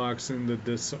 Becky locks in the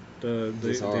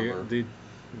Disarmer. the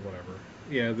whatever.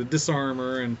 Yeah, the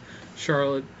disarmer, and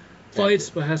Charlotte fights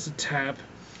but has to tap.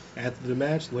 After the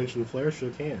match, Lynch and Flair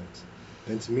shook hands.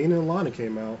 Then Tamina and Lana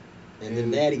came out. And then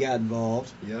Natty got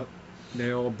involved. Yep.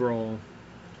 They all brawl.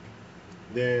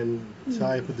 Then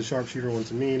Natalya put the sharpshooter on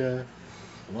Tamina.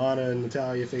 Lana and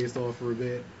Natalya faced off for a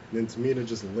bit. Then Tamina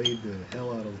just laid the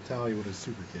hell out of Natalya with a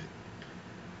super kick.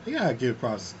 You gotta give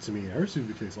props to Tamina. Her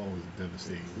super kick's always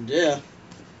devastating. Yeah.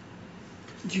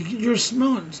 You're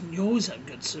smelling. You always have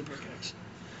good super kicks.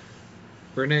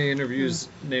 Renee interviews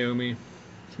Naomi.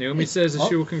 Naomi says that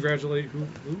she will congratulate who?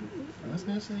 I was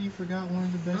gonna say you forgot one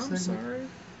of the best I'm segments. sorry.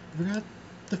 You forgot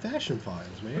the fashion files,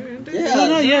 man. Yeah. No,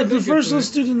 we'll but get first to let's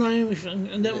it. do the Naomi thing,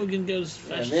 and then we can go to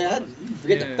Yeah, fashion. man, you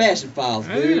forget Yeah. the fashion files,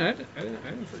 I dude.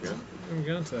 didn't forget. I haven't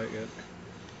gotten to that yet.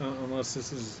 Unless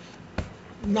this is...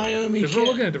 Naomi. If we're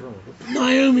looking at different...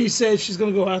 Naomi said she's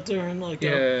gonna go out there and like,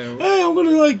 Yeah. hey, I'm gonna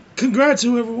like congrats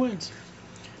whoever wins.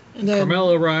 And then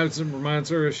Carmella arrives and reminds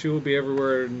her she will be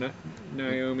everywhere.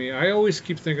 Naomi. I always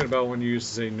keep thinking about when you used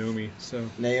to say Nomi. So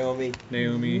Naomi.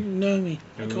 Naomi, Naomi.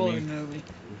 I call her Naomi. Naomi.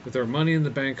 with her Money in the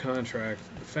Bank contract,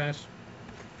 the fashion.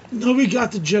 Nobody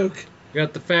got the joke.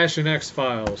 Got the Fashion X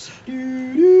Files.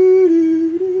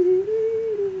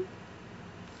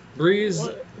 Breeze.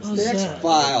 What It's was the X that?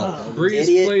 Files. Oh, Breeze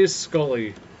Idiot. plays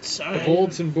Scully. sorry. The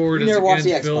bulletin board You is never watched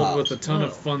again the filled X-Files. with a ton of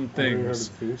Oh. fun Have you heard things.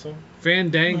 the theme song?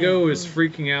 Fandango No. is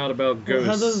freaking out about Well,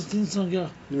 how does ghosts. the theme song go?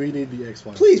 We need the X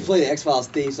Files. Please play the X-Files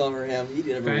theme song for him. You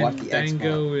never watched the X-Files.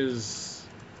 Fandango is...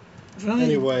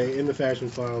 Anyway, in the fashion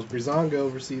files,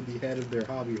 Brizongo received the head of their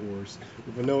hobby horse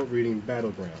with a note reading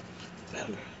Battleground.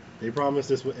 They promised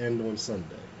this would end on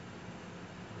Sunday.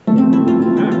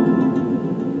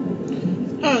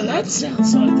 Oh, that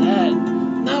sounds like that.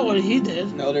 Not what he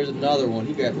did. No, there's another one.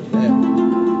 He got that. You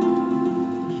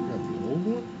got the old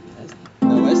one?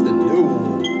 No, that's the new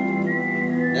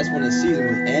one. That's when the season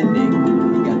was ending.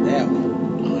 He got that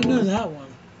one. Oh, I know that one.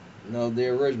 No, the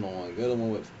original one. Go to the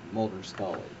one with Mulder and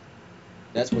Scully.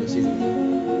 That's when the season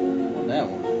was on that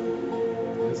one.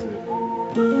 That's it.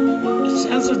 It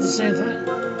sounds like the same thing.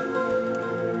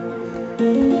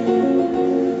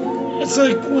 It's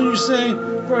like when you say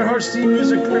Bret Hart's theme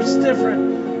music, it's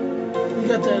different. You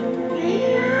got that,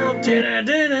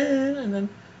 and then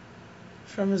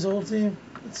from his old theme,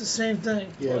 it's the same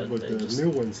thing. Yeah, but they the just- new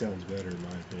one sounds better in my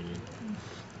opinion.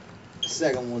 The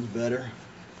second one's better.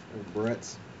 Or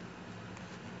Brett's.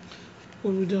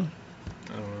 What are we doing?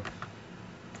 I don't know.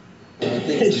 I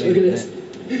think Hey, it's the look at main this.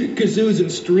 event. Kazoos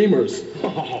and streamers.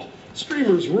 Oh,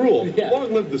 streamers rule. Yeah.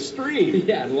 Long live the stream.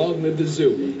 Yeah, and long live the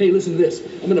zoo. Hey, listen to this.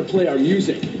 I'm gonna play our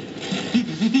music.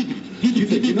 You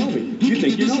think you know me? You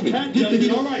think you know me?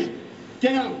 All right.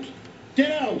 Get out.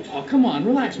 Get out. Oh, come on.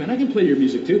 Relax, man. I can play your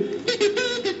music, too.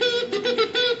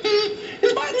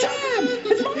 It's my time.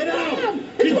 It's my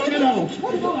time. Get out.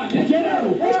 Come on. Get out.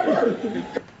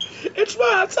 It's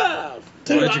my time.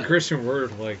 Why did you Christian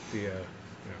word like the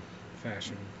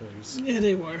fashion, please? Yeah,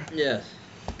 they were. Yes.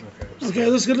 Okay. Okay,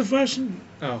 let's go to fashion.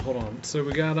 Oh, hold on. So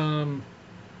we got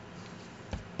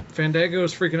Fandango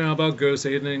is freaking out about ghosts.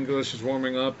 Aiden English is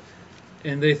warming up,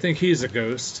 and they think he's a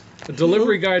ghost. A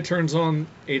delivery guy turns on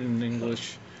Aiden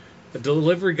English. A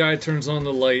delivery guy turns on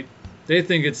the light. They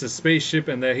think it's a spaceship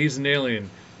and that he's an alien.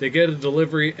 They get a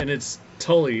delivery and it's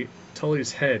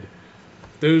Tully's head.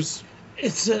 Those.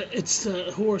 It's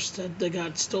the horse that they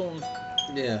got stolen.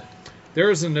 Yeah. There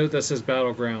is a note that says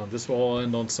Battleground. This will all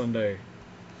end on Sunday.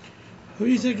 Who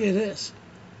do you think it is?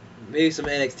 Maybe some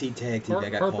NXT tag team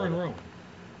that got Harper called and up. Rowan.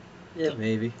 Yeah,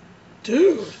 maybe.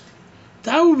 Dude,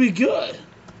 that would be good.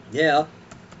 Yeah.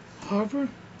 Harper?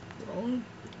 Rowan?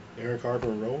 Eric Harper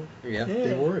and Rowan? Yeah.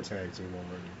 They were a tag team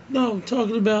already. No, I'm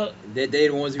talking about They the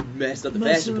ones who messed up the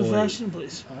Master fashion of the police. Fashion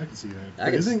Police. I can see that. I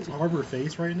can Isn't Harper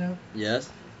face right now? Yes.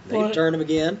 They But- can turn him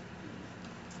again.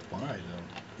 Why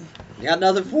though? You got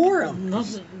nothing for him.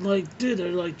 Nothing like, dude,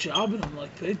 they're like jobbing him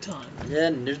like big time. Yeah,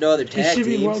 and there's no other He tag should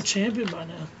be world teams. champion by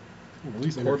now. Well, at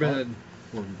least Corbin,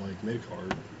 or like mid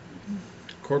card.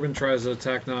 Corbin tries to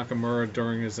attack Nakamura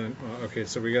during his. Okay,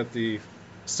 so we got the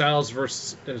Styles and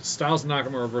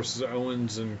Nakamura versus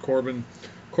Owens and Corbin.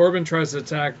 Corbin tries to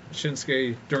attack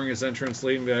Shinsuke during his entrance,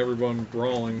 leading to everyone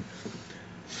brawling.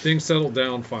 Things settle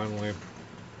down finally.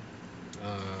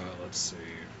 Let's see.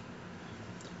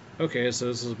 Okay, so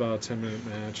this is about a 10-minute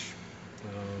match.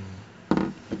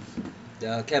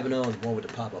 Kevin Owens won with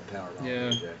the pop-up powerbomb.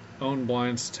 Yeah. Owen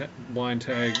blind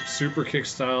tag. Super kick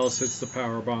Styles hits the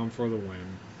power bomb for the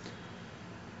win.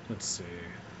 Let's see.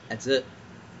 That's it.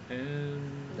 And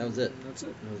That was it. That's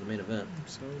it. That was the main event.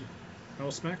 So, how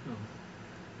was SmackDown?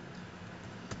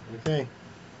 Okay.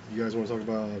 You guys want to talk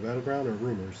about Battleground or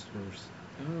rumors first?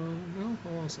 No,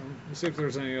 hold on a second. Let's see if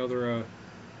there's any other.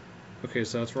 Okay,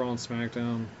 so that's Raw and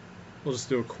SmackDown. We'll just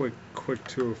do a quick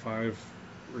 205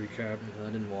 recap. I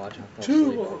didn't watch. I fell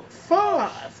asleep.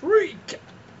 205 recap.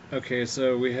 Okay,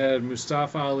 so we had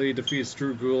Mustafa Ali defeats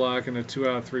Drew Gulak in a 2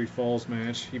 out of 3 falls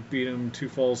match. He beat him 2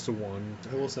 falls to 1.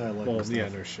 I will say I like Falls,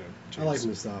 Mustafa. yeah, no shit. I like Jeez.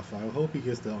 Mustafa. I hope he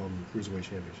gets the Cruiserweight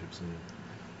Championship soon.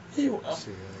 He will. Let's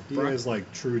see, He Bri- has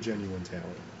like true, genuine talent.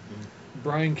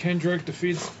 Brian Kendrick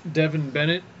defeats Devin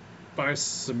Bennett by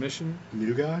submission.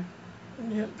 New guy?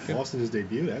 Yep. Lost in his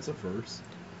debut? That's a first.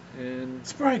 And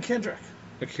It's Brian Kendrick.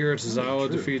 Akira Tozawa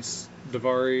true. defeats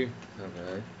Davari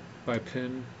Okay. by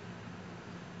pin.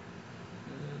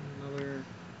 And another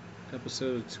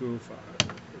episode of 205.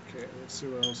 Okay, let's see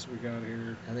what else we got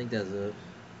here. I think that's it.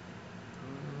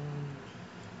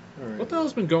 All right. What the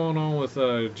hell's been going on with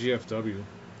GFW?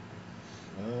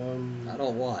 I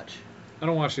don't watch. I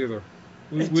don't watch either.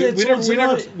 We It's on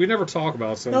tonight. never talk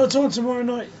about it. So No, it's on tomorrow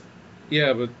night.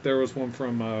 yeah, but there was one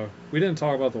from we didn't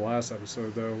talk about the last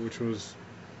episode though, which was,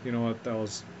 you know what, that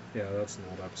was that's an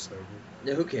old episode.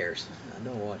 Yeah, who cares? I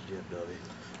don't watch GFW.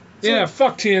 Yeah,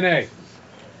 fuck TNA.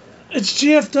 It's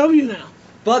GFW now.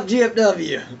 Fuck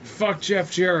GFW. Fuck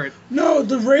Jeff Jarrett. No,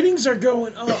 the ratings are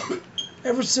going up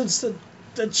ever since the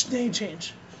name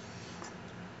change.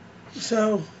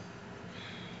 So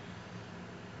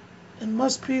it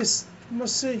must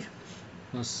see.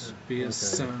 Must be a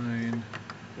sign.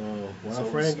 Well, while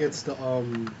Fran gets the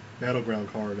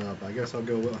Battleground card up, I guess I'll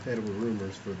go ahead with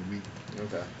rumors for the week.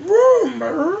 Okay.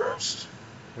 Rumors.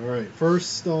 All right,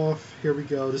 first off, here we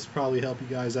go. This will probably help you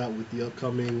guys out with the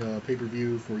upcoming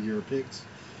pay-per-view for your picks.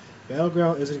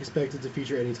 Battleground isn't expected to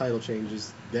feature any title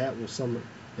changes. That will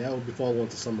fall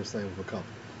onto SummerSlam with a couple.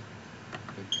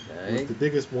 Okay. With the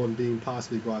biggest one being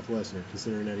possibly Brock Lesnar,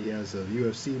 considering that he has a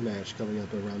UFC match coming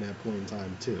up around that point in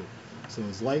time too. So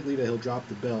it's likely that he'll drop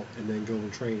the belt and then go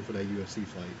and train for that UFC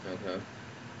fight. Okay.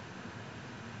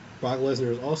 Brock Lesnar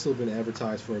has also been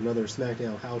advertised for another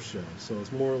SmackDown house show, so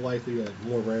it's more likely that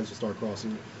more brands will start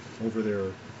crossing over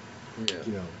their,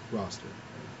 roster.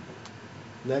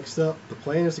 Next up, the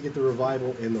plan is to get the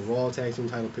Revival in the Raw Tag Team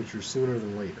title picture sooner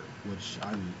than later, which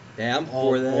I'm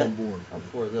for that. on board with. I'm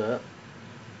for that.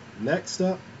 Next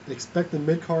up, expect the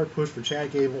mid-card push for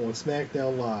Chad Gable on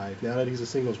SmackDown Live now that he's a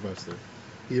singles wrestler.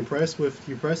 He impressed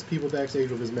people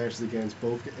backstage with his matches against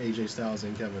both AJ Styles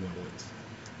and Kevin Owens.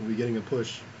 We'll be getting a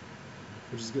push,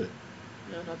 which is good.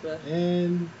 Yeah, not bad.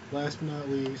 And last but not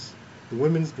least, the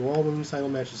Raw Women's title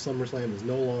match at SummerSlam is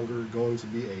no longer going to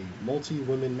be a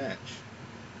multi-women match.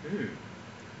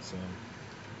 So,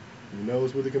 who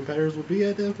knows where the competitors will be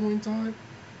at that point in time,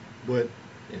 but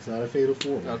it's not a fatal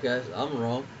four-way. Okay, I'm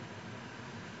wrong.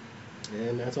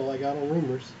 And that's all I got on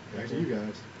rumors. Back to you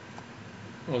guys.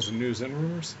 Oh, is it news and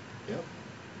rumors? Yep.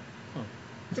 Oh.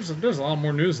 There's a lot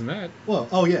more news than that. Well,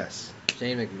 oh yes.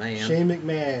 Shane McMahon. Shane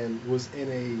McMahon was in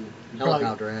a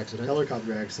helicopter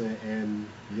accident, and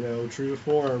true to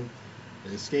form,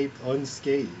 escaped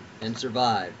unscathed and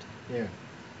survived. Yeah,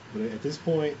 but at this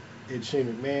point, it's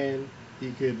Shane McMahon.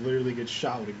 He could literally get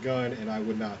shot with a gun, and I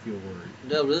would not feel worried.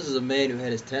 No, this is a man who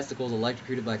had his testicles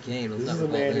electrocuted by Kane. This is a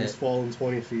man who's fallen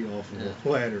 20 feet off of a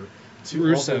ladder.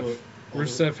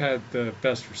 Rusev had the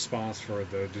best response for it,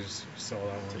 though. Did you saw that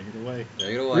one? Take it away.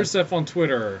 Take it away. Rusev on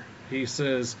Twitter, he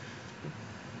says,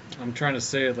 I'm trying to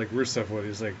say it like Rusev would.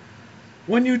 He's like,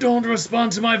 when you don't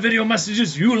respond to my video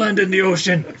messages, you land in the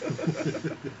ocean.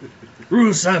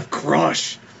 Rusev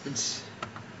crush.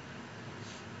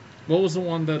 What was the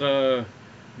one that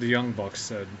the Young Bucks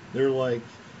said? They're like,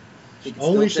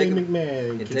 only Shane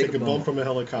McMahon can take a bump from a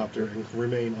helicopter and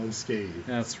remain unscathed.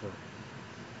 That's right.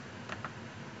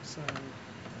 So,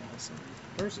 awesome.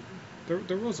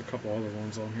 There was a couple other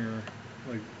ones on here.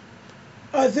 Like,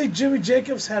 I think Jimmy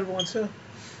Jacobs had one too.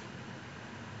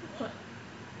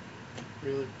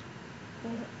 Really?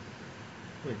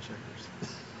 Wait, checkers.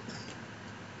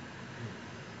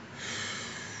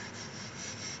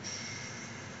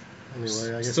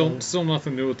 Anyway, I guess still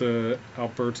nothing new with the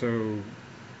Alberto.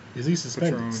 Is he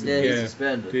suspended? Patron. Yeah, he's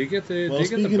suspended. Did he get the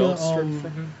belt stripped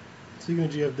from him? Speaking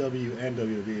of GFW and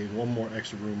WWE, one more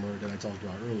extra rumor that I talked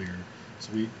about earlier.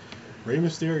 Rey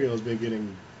Mysterio has been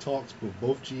getting talks with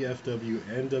both GFW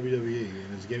and WWE,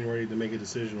 and is getting ready to make a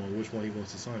decision on which one he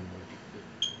wants to sign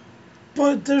with.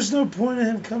 But there's no point in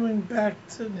him coming back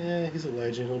to. Yeah, he's a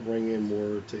legend. He'll bring in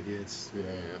more tickets.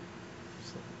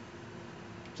 So.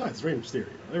 Besides, it's Rey Mysterio.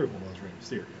 Everyone loves Rey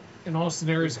Mysterio. And Austin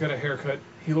Aries got a haircut.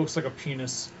 He looks like a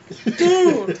penis.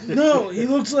 Dude, no, he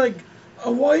looks like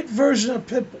a white version of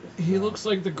Pitbull. He looks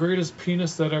like the greatest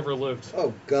penis that ever lived.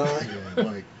 Oh, God. Yeah,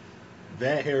 like,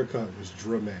 that haircut was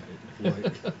dramatic.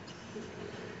 Like,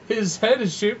 his head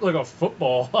is shaped like a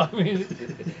football. I mean,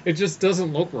 it just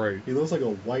doesn't look right. He looks like a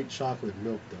white chocolate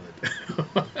milk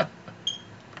dud.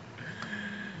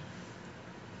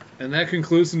 And that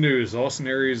concludes the news. Austin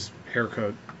Aries'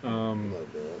 haircut.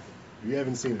 If you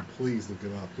haven't seen it, please look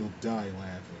it up. You'll die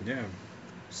laughing. Yeah.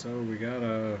 So we got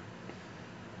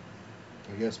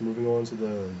I guess moving on to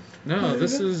the. No,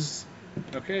 this is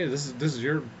okay. This is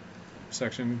your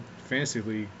section, Fantasy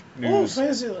League news. Oh,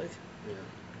 Fantasy League. Yeah.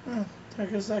 Oh, there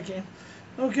goes that game.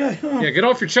 Okay. Yeah, get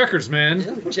off your checkers,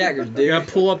 man. Checkers, dude. You gotta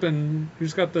pull up and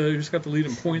who's got the lead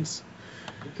in points?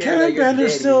 Kevin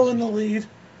Bender's still in the lead.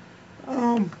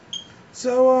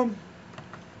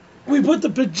 We put the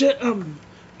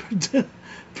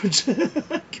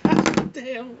God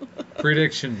damn.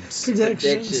 Predictions.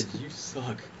 You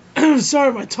suck.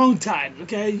 Sorry, my tongue tied.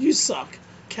 Okay, you suck.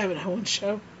 Kevin Owens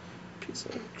show. Piece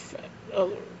of fat.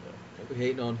 Oh. We're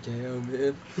hating on KO,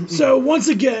 man. So once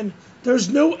again, there's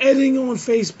no editing on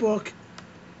Facebook.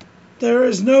 There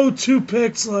is no two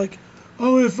picks like,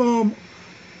 if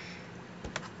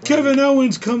Kevin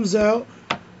Owens comes out,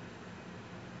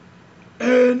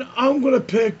 and I'm gonna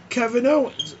pick Kevin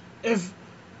Owens. If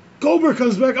Goldberg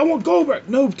comes back, I want Goldberg.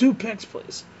 No two picks,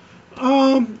 please.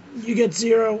 You get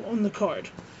 0 on the card.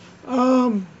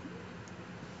 I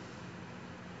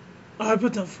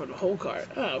put them for the whole card.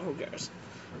 Who cares?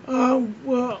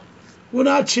 We'll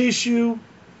not chase you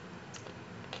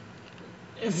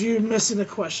if you're missing a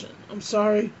question. I'm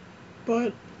sorry,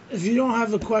 but if you don't have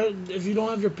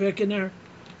your pick in there,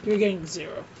 you're getting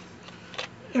 0.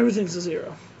 Everything's a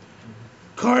 0.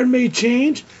 Card may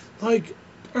change. Like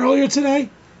earlier today,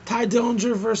 Ty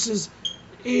Dillinger versus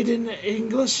Aiden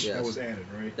English. Yes. That was added,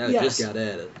 right? That Yes. just got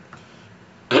added.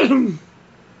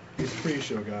 He's a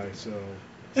pre-show guy, so.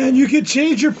 And you can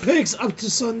change your picks up to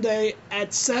Sunday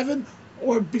at 7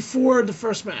 or before the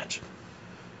first match.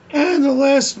 And the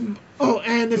last... Oh,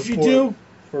 and if you do...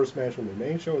 First match from the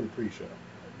main show or the pre-show?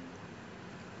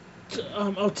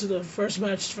 Up to the first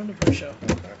match from the pre-show.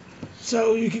 Okay.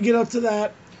 So you can get up to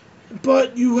that.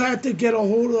 But you have to get a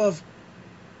hold of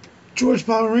George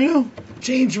Palmerino,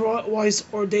 James Weiss,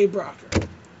 or Dave Brocker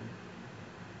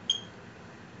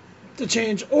to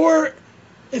change. Or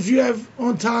if you have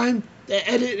on time, to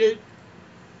edit it.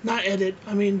 Not edit,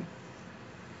 I mean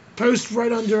post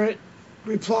right under it,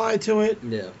 reply to it.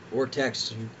 Yeah. Or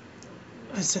text.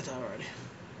 I said that already.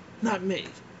 Not me.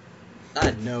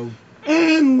 I know.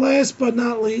 And last but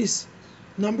not least,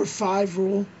 number 5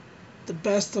 rule, the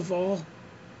best of all.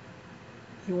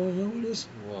 You want to know what it is?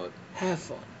 What? Have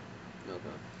fun. Okay.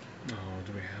 Oh,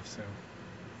 do we have to?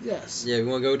 Yes. Yeah, we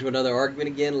want to go to another argument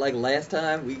again like last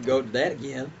time? We can go to that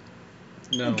again.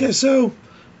 No. Okay, so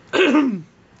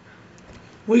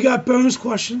we got bonus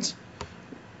questions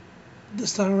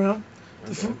this time around.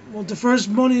 Okay. The first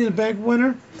Money in the Bank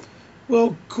winner,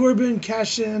 will Corbin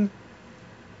cash in?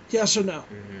 Yes or no?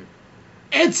 Mm-hmm.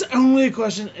 It's only a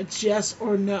question. It's yes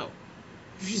or no.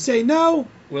 If you say no,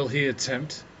 Will he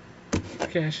attempt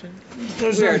cash in?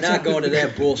 there's We no are not attempt. going to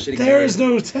that bullshit again. There is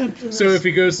no attempt. In So this. if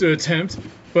he goes to attempt,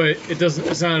 but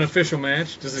it's not an official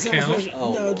match, does It's it not count? official.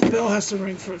 Oh. No, the bell has to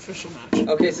ring for official match.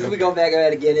 Okay, so we go back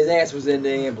at it again. His ass was in the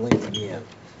ambulance again.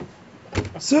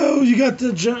 So you got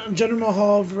the Jinder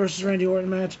Mahal versus Randy Orton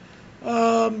match.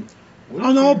 On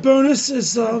What all if bonus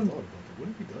is I thought about that. What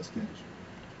if he does cash?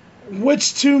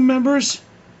 which 2 members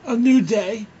of New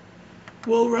Day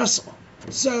will wrestle.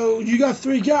 So you got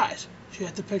 3 guys. You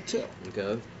have to pick 2.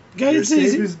 Okay. Okay, Your it's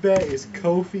easy. safest bet is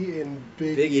Kofi and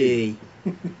Big E.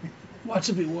 Watch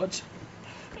it be what.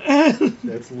 And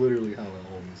That's literally how it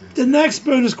always is. the next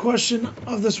bonus question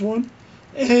of this one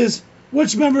is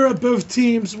which member of both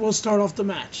teams will start off the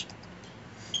match?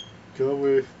 Go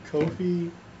with Kofi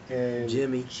and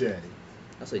Jimmy. Jay.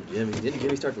 I'll say Jimmy. Didn't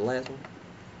Jimmy start the last one?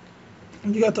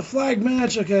 And you got the flag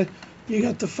match. Okay, you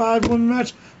got the 5-woman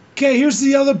match. Okay, here's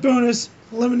the other bonus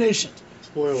elimination.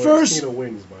 Spoiler: First- Cena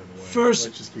wins, by the way. first-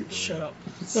 Let's just keep it Shut real. up.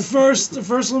 The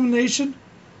first elimination,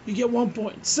 you get 1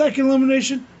 point. Second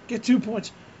elimination, get 2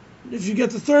 points. If you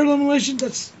get the third elimination,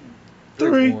 that's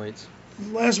 3. points.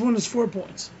 The last one is 4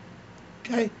 points.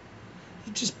 Okay,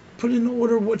 you just put in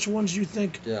order which ones you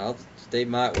think. Yeah, I'll state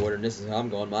my order, and this is how I'm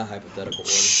going, my hypothetical order.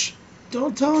 Shh!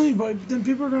 Don't tell anybody. Then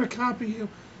people are gonna copy you,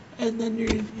 and then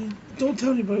you don't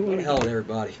tell anybody What what the you hell with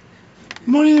everybody?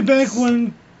 Money in the Bank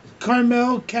when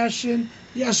Carmel cash in,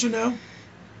 yes or no?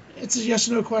 It's a yes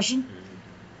or no question.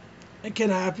 It can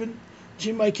happen.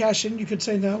 She might cash in. You could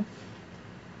say no.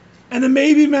 And the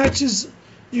maybe matches,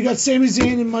 you got Sami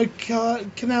Zayn and Mike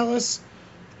Kanellis.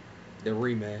 The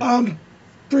rematch.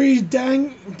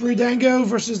 Breezango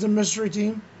versus the Mystery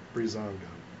Team. Breezango.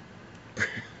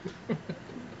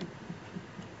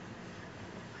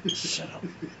 Shut up.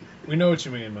 We know what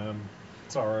you mean, man.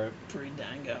 It's alright.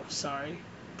 Breezango. Sorry.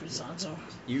 Breezango.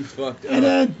 You fucked up. And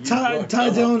then You Ty fucked Ty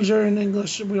up. Dillinger in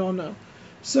English, we all know.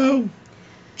 So,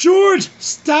 George,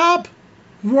 stop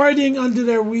writing under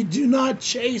there. We do not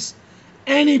chase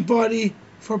anybody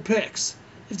for picks.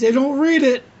 If they don't read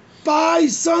it by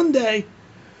Sunday,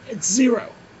 it's 0.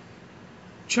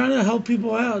 Trying to help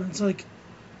people out. It's like,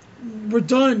 we're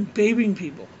done babying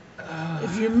people.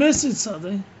 If you're missing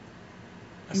something,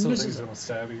 I still you're think missing he's something. gonna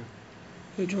stab you.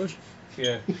 Hey, George.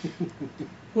 Yeah.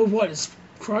 Well, what? His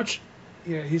crutch?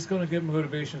 Yeah, he's gonna get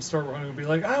motivation, start running, and be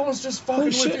like, "I was just fucking Holy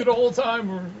with shit. you the whole time."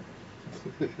 Or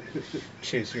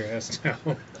chase your ass down.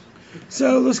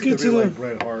 So let's get It'd to be the. like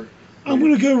Bret Hart. I'm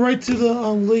going to go right to the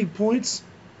league points.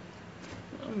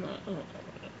 I'm not,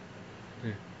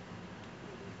 Yeah.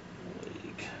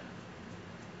 League.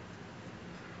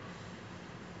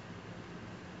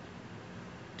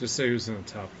 Just say who's in the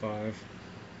top 5.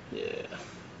 Yeah.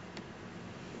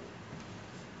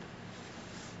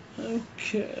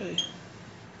 Okay.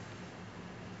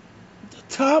 The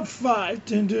top 5.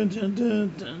 Dun, dun, dun,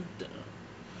 dun, dun, dun.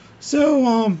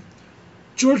 So,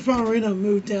 George Palmerino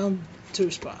moved down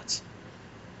 2 spots.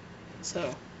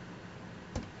 So,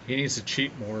 He needs to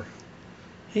cheat more.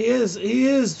 he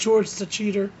is George the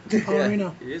cheater,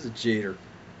 Palmerino. Yeah, he is a cheater.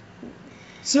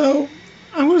 So,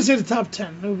 I'm going to say the top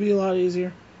 10. It would be a lot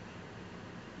easier.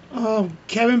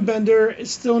 Kevin Bender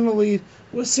is still in the lead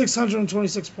with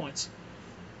 626 points.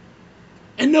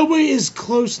 And nobody is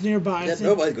close nearby. I Yeah, think.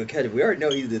 nobody's gonna catch it. We already know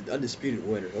he's the undisputed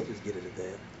winner. They'll just get it at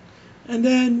that. And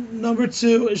then number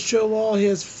 2 is Joe Law. He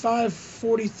has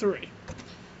 543.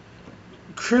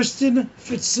 Kristen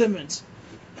Fitzsimmons.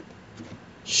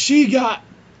 She got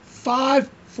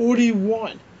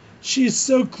 541. She is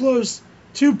so close.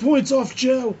 2 points off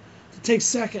Joe to take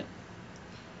second.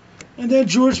 And then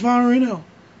George Marino,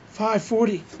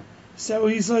 540. So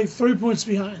he's like 3 points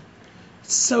behind.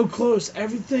 It's so close.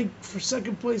 Everything for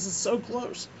second place is so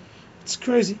close. It's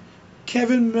crazy.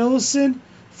 Kevin Millison,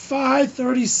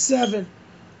 537.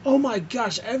 Oh my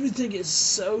gosh, everything is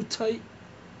so tight.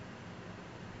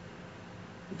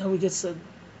 Nobody gets that.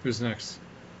 Who's next?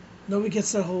 Nobody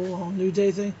gets that whole New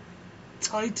Day thing.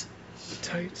 Tight.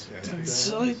 Tight.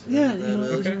 Tight. Yeah, you know.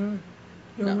 Okay.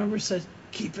 You remember it said,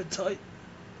 keep it tight.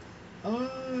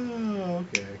 Oh,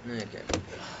 okay. Okay.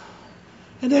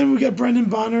 And then we got Brendan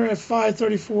Bonner at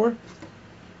 534.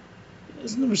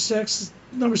 That's number 6.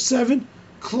 Number 7,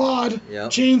 Claude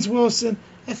Yep. James Wilson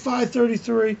at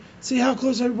 533. See how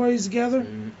close everybody's together?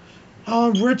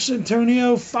 Rich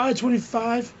Antonio,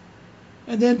 525.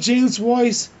 And then James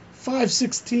Weiss,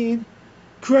 516.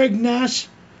 Craig Nash,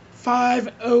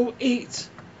 508.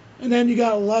 And then you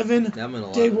got 11, I'm in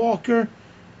 11. Dave Walker.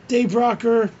 Dave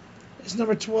Brocker is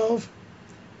number 12.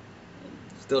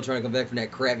 Still trying to come back from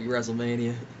that crappy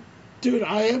WrestleMania. Dude,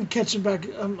 I am catching back.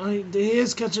 He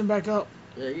is catching back up.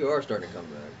 Yeah, you are starting to come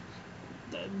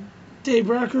back. Dave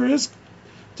Brocker is.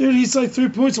 Dude, he's like 3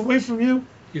 points away from you.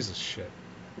 He's a shit.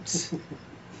 He's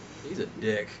a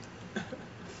dick.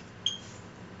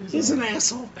 He's an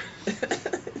asshole.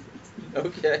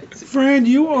 Okay. Fran,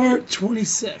 you are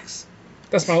 26.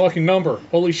 That's my lucky number.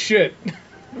 Holy shit.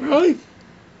 Really?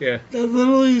 Yeah. That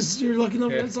literally is your lucky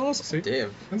number. Yeah. That's awesome. See?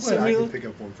 Damn. I'm So glad I we- can pick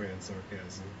up on Fran's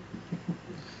sarcasm.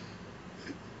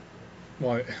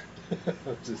 What?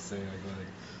 I'm just saying,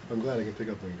 I'm glad I can pick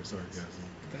up on your sarcasm.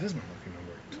 That is my lucky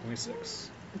number. 26.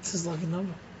 It's his lucky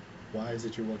number. Why is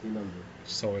it your lucky number?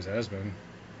 Just always has been.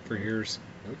 For years.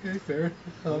 Okay, fair.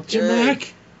 Jim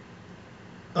Mack.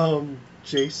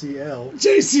 JCL.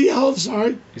 JCL, I'm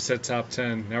sorry. You said top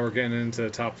 10. Now we're getting into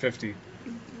top 50.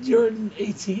 You're in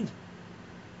 18.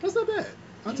 That's not bad.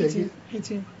 I'll take 18. it.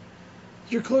 18.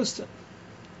 You're close to it.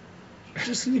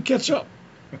 Just need to catch up.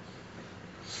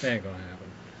 That ain't gonna happen.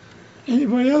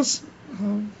 Anybody else?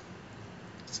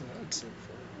 So I'd say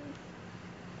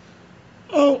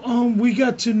We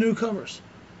got 2 newcomers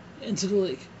into the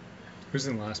league. who's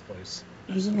in last place?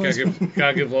 Who's in last place?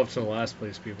 Gotta give love to the last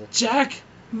place people. Jack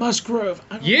Musgrove.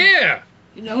 I don't know. Yeah!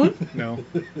 You know him? No.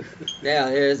 Now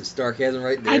there's the sarcasm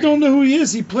right there. I don't know who he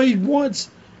is. He played once,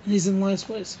 and he's in last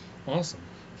place. Awesome.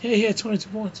 Yeah, he had 22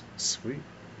 points. Sweet.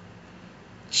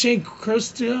 Shane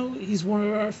Cristio, he's one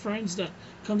of our friends that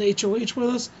come to HOH with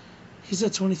us. He's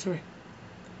at 23.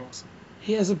 Awesome.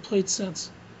 He hasn't played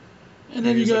since. And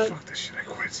then He's you like, got, fuck this shit, I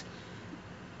quit.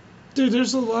 dude,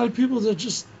 there's a lot of people that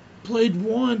just played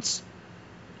once,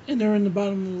 and they're in the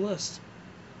bottom of the list.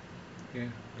 Yeah,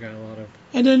 we got a lot of.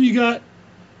 And then you got,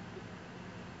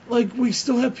 like, we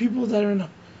still have people that are in,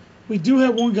 we do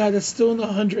have one guy that's still in the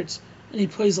hundreds, and he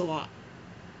plays a lot.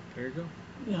 There you go.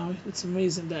 You know, it's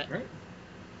amazing that. Right.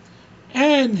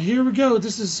 And here we go.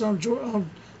 This is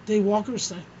Dave Walker's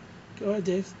thing. Go ahead,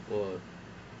 Dave. What?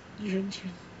 Your What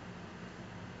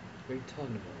are you talking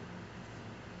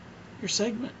about? your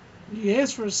segment. You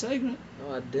asked for a segment. No, I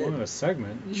Wanted didn't. a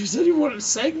segment. You said you wanted a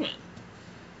segment.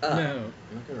 No. I'm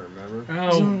not gonna remember.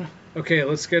 Oh. Okay,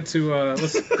 let's get to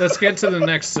let's get to the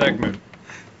next segment.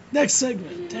 Next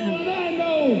segment. Damn. I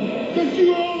know that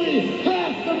you're only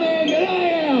half the man that I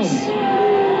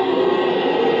am.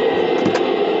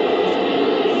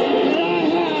 And I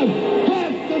have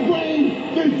half the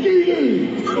brain that you do.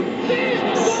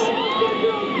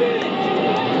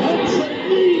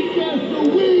 Week after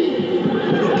week,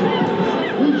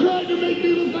 we tried to make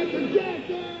you look like a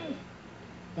jackass.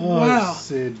 Oh, Wow.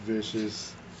 Sid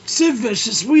Vicious. Sid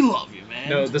Vicious, we love you, man.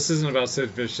 No, this isn't about Sid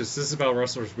Vicious. This is about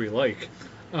wrestlers we like.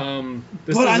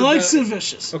 This but I is like about- Sid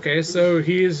Vicious. Okay, so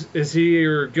is he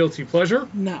your guilty pleasure?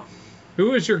 No,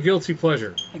 Who is your guilty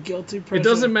pleasure? a guilty pleasure. It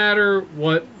doesn't matter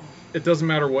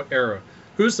what era.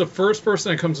 Who's the first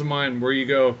person that comes to mind where you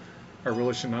go, I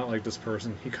really should not like this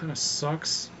person. He kind of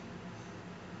sucks,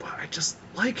 but I just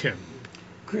like him.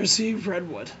 Chrissy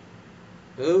Redwood.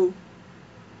 Who?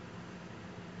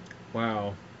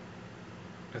 Wow.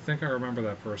 I think I remember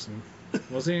that person.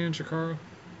 Was he in Chikara?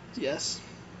 Yes.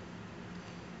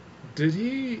 Did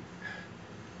he?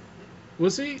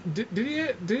 Was he? Did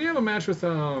he have a match with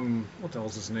what the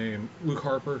hell's his name? Luke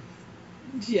Harper.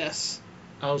 Yes.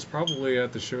 I was probably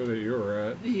at the show that you were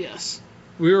at. Yes.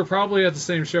 We were probably at the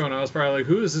same show, and I was probably like,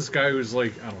 "Who is this guy who's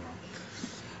like, I don't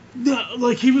know." No,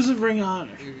 like he was in Ring of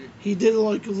Honor. He did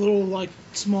like a little like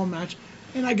small match,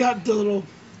 and I got the little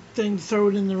thing to throw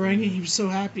it in the ring, and he was so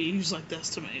happy. He was like this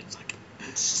to me.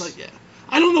 It's like yeah.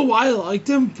 I don't know why I liked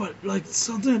him, but like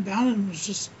something about him was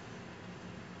just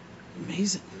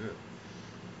amazing.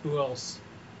 Who else?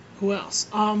 Who else?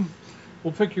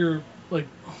 We'll pick your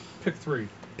pick 3.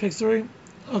 Pick 3.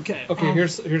 Okay. Okay.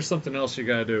 Here's something else you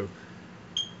gotta do.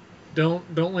 Don't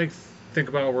like think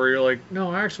about where you're like,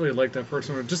 no, I actually like that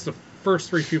person. Just the first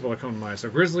 3 people that come to mind. So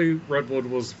Grizzly Redwood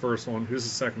was the first one. Who's the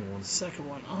second one? Second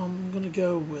one. I'm gonna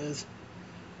go with.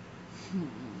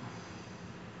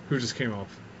 Who just came up?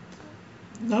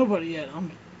 Nobody yet.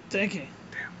 I'm thinking.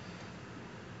 Damn.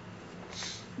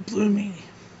 Blue Meanie.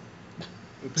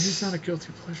 But he's not a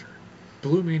guilty pleasure.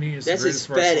 Blue Meanie is That's the his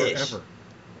greatest wrestler fetish. ever.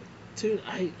 Dude,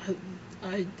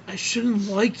 I shouldn't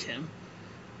like him.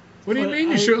 What do you But mean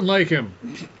you shouldn't like him?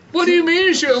 What do you mean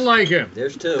you shouldn't like him?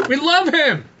 There's 2. We love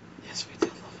him. Yes, we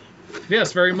do love him.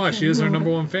 Yes, very much. He is our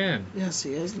number 1 fan. Yes,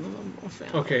 he is the number 1 fan.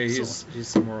 Okay, he's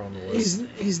somewhere on the list.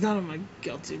 He's not on my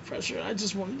guilty pleasure. I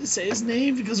just wanted to say his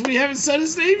name because we haven't said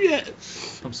his name yet.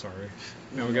 I'm sorry.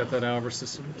 Now we got that out of our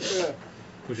system. Yeah.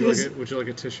 Would you like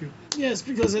a tissue? Yes,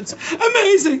 because it's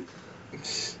amazing.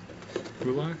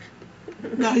 Gulak?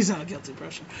 No, he's not a guilty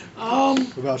pleasure.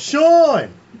 What about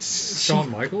Shawn? Shawn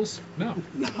Michaels? No.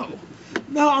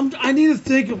 No. I need to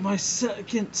think of my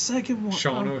second one.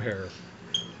 Sean O'Hare.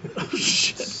 Oh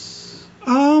shit.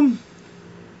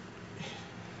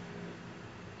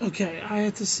 Okay, I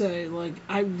have to say, like,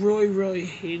 I really, really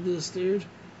hated this dude,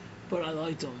 but I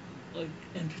liked him, like,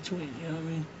 in between. You know what I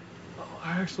mean? Oh,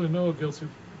 I actually know a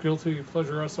guilty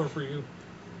pleasure wrestler for you.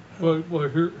 Well,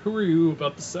 who are you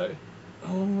about to say?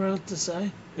 Who I'm about to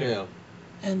say? Yeah.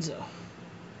 Enzo.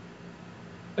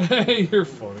 Hey, you're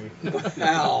funny.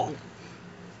 Wow.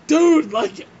 Dude,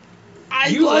 like,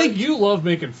 you love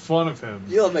making fun of him.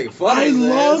 You love making fun of I his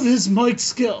love ass. his mic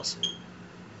skills,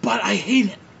 but I hate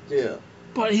him. Yeah.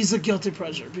 But he's a guilty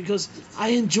pleasure because I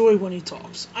enjoy when he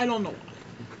talks. I don't know why.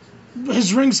 But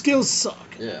his ring skills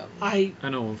suck. Yeah. I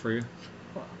know one for you.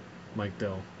 Mike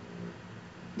Dell.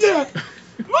 Yeah,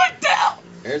 Mike Dell.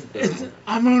 There's the third one.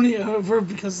 I'm only over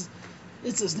because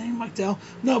it's his name, Mike Dell.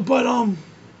 No, but I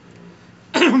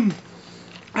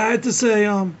had to say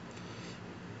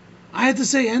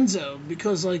Enzo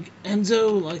because like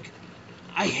Enzo, like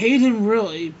I hate him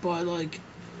really, but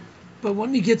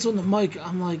when he gets on the mic,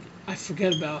 I'm like I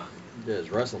forget about His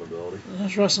wrestling ability.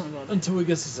 his wrestling ability. Until he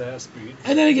gets his ass beat.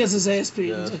 And then he gets his ass beat.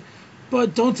 Yeah.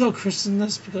 But don't tell Kristen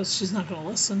this because she's not gonna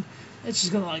listen, and she's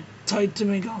gonna like type to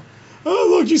me and go,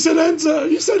 "Oh look, you said Enzo,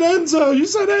 you said Enzo, you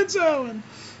said Enzo," and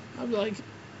I'm like,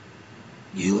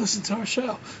 "You listen to our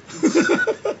show."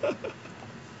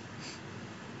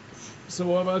 So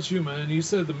what about you, man? You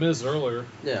said The Miz earlier.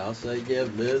 Yeah, I'll say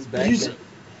give Miz back You then.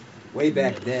 Way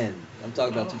back then. I'm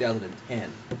talking about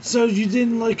 2010. So you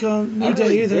didn't like New I Day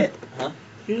really either. did. Huh?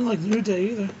 You didn't like New Day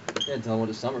either. Yeah, until I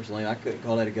went to SummerSlam, I couldn't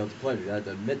call that a guilty pleasure. I had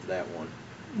to admit to that one.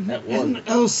 That was. And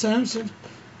L. Samson.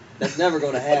 That's never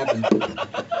going to happen.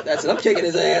 That's it. I'm kicking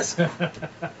his ass.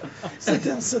 Sit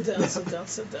down, sit down, sit down,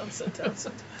 sit down, sit down,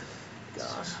 sit down.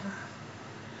 Gosh.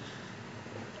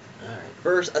 Alright.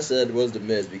 First, I said was The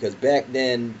Miz because back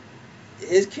then,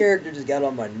 his character just got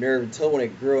on my nerve until when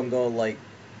it grew. I'm going like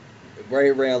right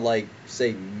around like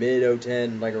say mid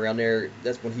 010, like around there.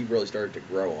 That's when he really started to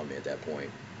grow on me at that point.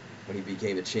 When he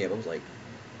became the champ, I was like,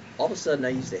 all of a sudden I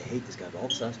used to hate this guy, but all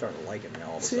of a sudden I started to like him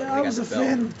now. All of a See, sudden, I when was got a the belt.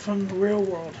 fan from the real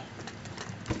world.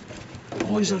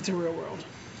 Always liked the real world.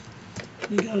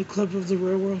 You got a clip of the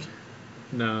real world?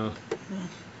 No.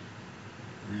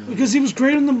 Really? Because he was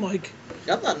great on the mic.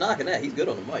 I'm not knocking that. He's good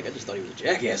on the mic. I just thought he was a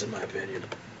jackass in my opinion.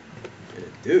 And a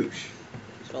douche.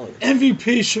 He's probably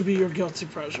MVP should be your guilty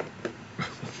pleasure.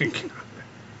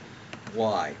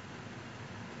 Why?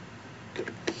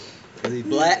 Is he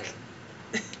black?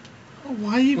 Oh,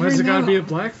 why are you Why does it bringing gotta that be a up?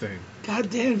 black thing?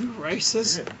 Goddamn, you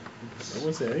racist. Yeah. I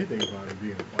wouldn't say anything about it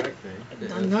being a black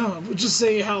thing. I know. I would just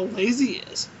say how lazy he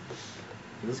is.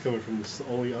 This is coming from the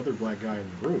only other black guy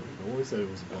in the room. No one said it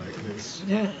was a black thing.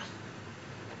 Yeah.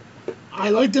 I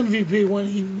liked MVP when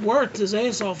he worked his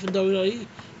ass off in WWE.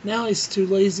 Now he's too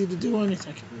lazy to do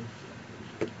anything.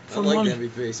 I like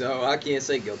MVP, so I can't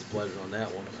say guilty pleasure on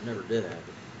that one. I never did have it.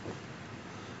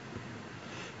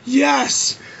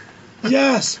 Yes!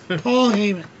 Yes! Paul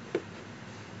Heyman.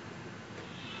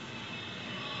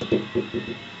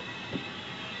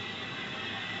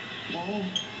 Paul,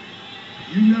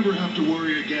 you never have to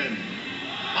worry again.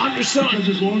 I'm your son. Because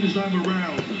as long as I'm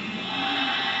around,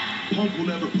 Punk will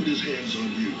never put his hands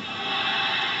on you.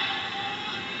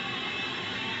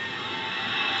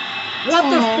 What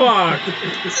the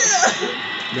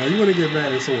fuck? Now you want to get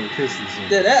mad at someone kissing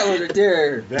someone. Yeah, that was right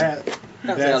there. That's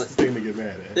the thing to get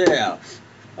mad at. Yeah.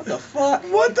 What the fuck?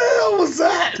 What the hell was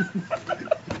that?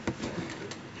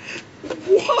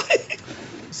 What?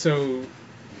 So,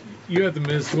 you had the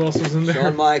Miz. Who else was in there?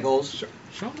 Shawn Michaels.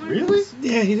 Shawn Michaels? Really?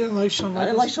 Yeah, he didn't like Shawn Michaels. I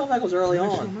didn't like Shawn Michaels early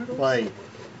on. Like,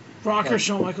 Rocker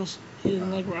Shawn Michaels. He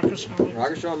didn't like Rocker Shawn Michaels.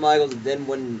 Rocker Shawn Michaels, and then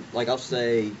when, like, I'll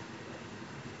say,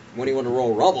 when he won the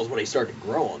Royal Rumble is when he started to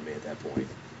grow on me at that point.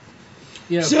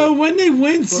 Yeah. So when they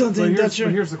win something, but that's your...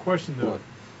 here's the question, though. What?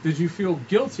 Did you feel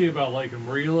guilty about liking him?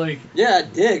 Were you like... Yeah, I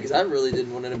did, because I really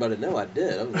didn't want anybody to know I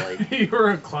did. I was like... you were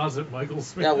a closet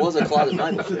Michaels fan? Yeah, I was a closet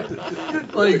Michaels fan.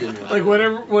 like when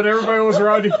everybody was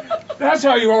around you, that's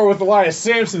how you are with Elias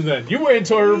Sampson then. You wait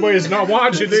until everybody's not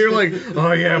watching, then you're like,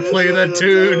 oh yeah, play that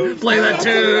tune, play that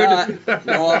tune.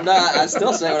 No, I'm not. I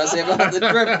still say what I say about the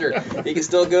Drifter. He can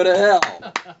still go to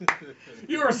hell.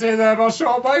 You were saying that about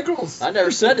Shawn Michaels. I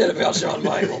never said that about Shawn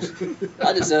Michaels.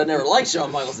 I just said I never liked Shawn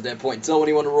Michaels at that point until when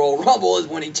he won the Royal Rumble is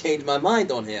when he changed my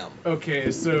mind on him.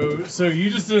 Okay, so you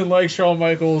just didn't like Shawn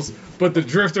Michaels, but the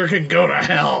Drifter can go to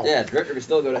hell. Yeah, Drifter can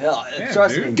still go to hell. Yeah,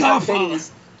 Trust dude. me, Godfather.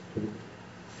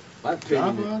 my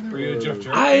opinion Were you a Jeff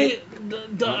Jarrett?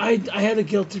 I had a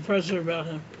guilty pleasure about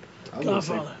him.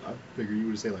 Godfather. I figured you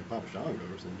would say like Papa Shango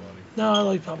or somebody. No, I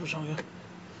like Papa Shango.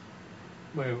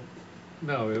 Wait,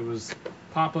 no, it was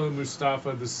Papa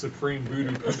Mustafa, the supreme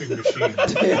voodoo pimping machine.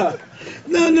 Yeah.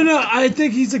 No. I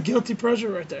think he's a guilty pleasure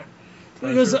right there.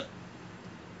 Because... Pleasure?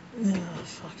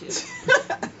 fuck it.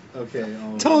 Okay.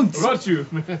 Tongues. What about you,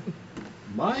 man?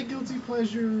 My guilty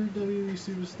pleasure WWE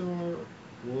superstar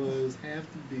was have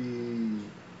to be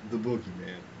the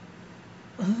Boogeyman.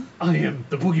 I am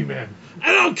the boogeyman.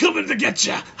 And I'm coming to get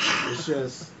ya. It's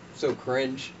just So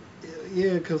cringe.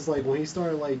 yeah, cause like when he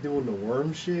started like doing the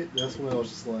worm shit, that's when I was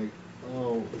just like,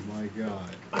 oh my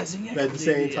god. I think But at the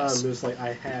same time, it's like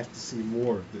I have to see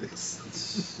more of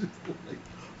this.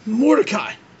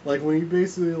 Mordecai. like when he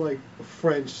basically like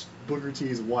French Booker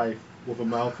T's wife with a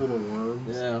mouthful of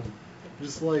worms. Yeah.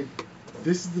 Just like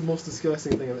this is the most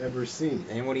disgusting thing I've ever seen.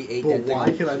 And when he ate But that why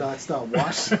thing. can I not stop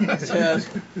watching? Yeah.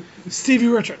 Stevie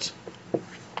Richards.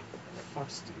 Fuck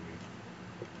Stevie.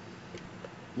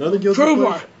 Another guilty Crowbar.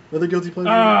 pleasure. Another guilty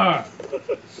pleasure.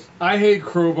 I hate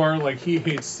Crowbar like he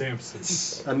hates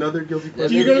Samson. Another guilty Yeah,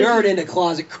 pleasure. you're an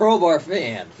closet Crowbar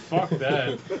fan. Fuck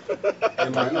that.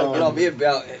 And my, Get on me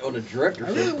about on a Drifter I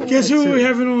really fan. like Guess who too. we're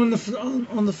having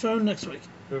on the phone next week?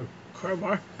 Who?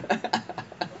 Crowbar.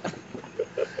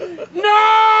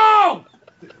 No!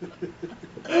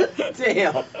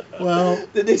 Damn. Well,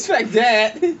 Didn't expect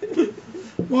that.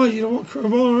 Well, you don't want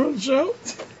Crowbar on the show?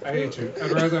 I hate you.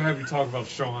 I'd rather have you talk about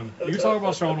Sean. You talk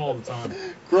about Sean all the time.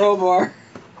 Crowbar.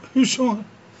 Who's Sean?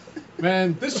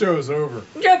 Man, this show is over.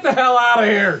 Get the hell out of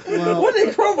here. well, What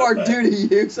did Crowbar do to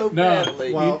you so No.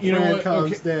 badly? Well, you know Fran what?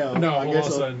 calms Okay. down. No, I hold guess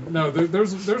on a I'll- second. No,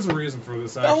 there's a reason for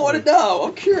this. I Actually, want to know.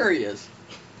 I'm curious.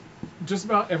 just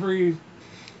about every.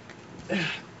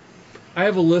 I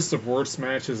have a list of worst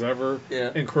matches ever.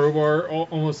 Yeah. And Crowbar,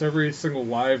 almost every single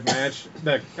live match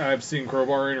that I've seen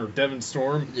Crowbar in, or Devon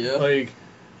Storm. Yeah. Like,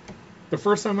 the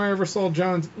first time I ever saw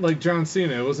John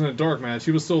Cena, it wasn't a dark match.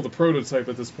 He was still the prototype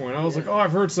at this point. I was like, oh,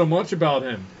 I've heard so much about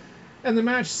him. And the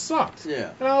match sucked.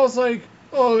 Yeah. And I was like,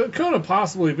 oh, it couldn't have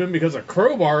possibly been because of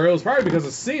Crowbar. It was probably because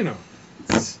of Cena.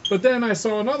 But then I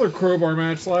saw another Crowbar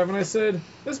match live, and I said,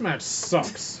 this match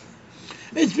sucks.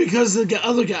 It's because the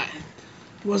other guy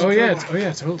wasn't Crowbar.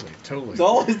 Totally. It's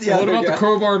always the So what other about guy. the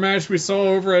Crowbar match we saw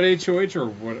over at HOH, or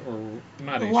what? Or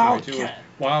not HOH? Wildcat. It was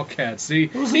Wildcat. See,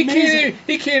 was he amazing.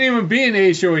 can't even be in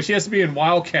HOH. He has to be in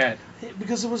Wildcat.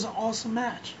 Because it was an awesome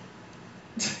match.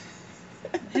 You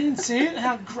didn't see it?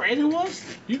 How great it was?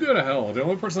 You go to hell. The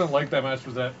only person that liked that match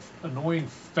was that annoying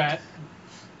fat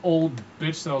old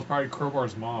bitch that was probably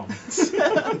Crowbar's mom.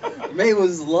 May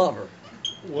was his lover.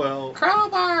 Well,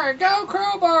 Crowbar, go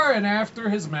Crowbar! And after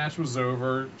his match was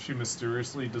over, she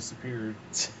mysteriously disappeared.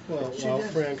 well, She while did.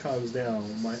 Fran calms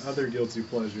down, my other guilty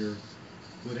pleasure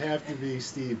would have to be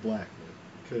Steve Blackman,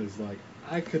 because like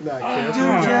I could not care Dude, for the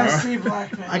guy. yeah, Steve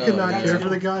Blackman. I could not Oh, care yeah. for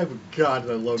the guy, but God,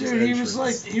 I love his Dude,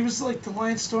 entrance. he was like the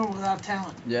Lance Storm without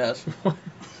talent. Yes.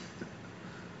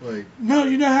 Like No,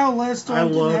 you know how Lance Storm I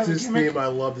didn't loved have a his gimmick? theme, I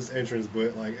loved his entrance,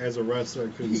 but like as a wrestler,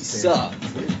 I couldn't He stand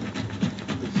sucked. it.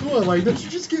 What, like don't you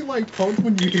just get like pumped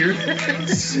when you hear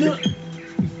that? No,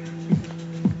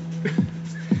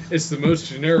 It's the most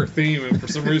generic theme, and for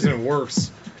some reason it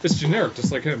works. It's generic,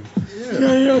 just like him.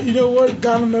 Yeah. you know what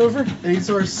got him over? And he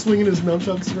starts swinging his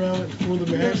nunchucks around before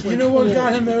the match. You know what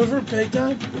got him over big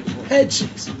time? Head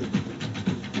cheese.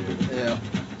 Yeah.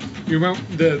 You remember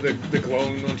the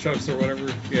glowing nunchucks or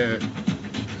whatever? Yeah.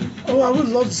 Oh, I would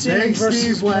love to see him Make versus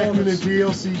Steve Blackman a Wallace.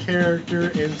 DLC character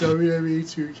in WWE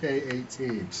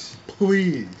 2K18.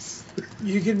 Please.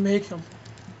 You can make him.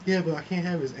 Yeah, but I can't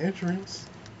have his entrance.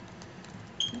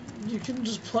 You can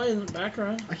just play in the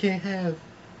background. I can't have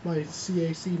my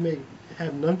CAC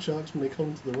have nunchucks when they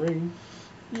come to the ring.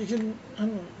 You can. I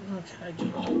don't know. Okay, I get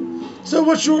it. So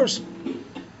what's yours?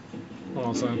 Hold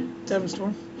on, son. Devin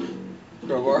Storm.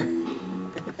 Crowbar.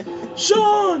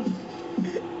 Sean!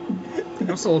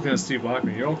 I'm still looking at Steve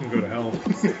Blackman. You all can go to hell.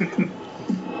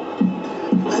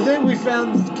 I think we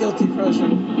found guilty pleasure.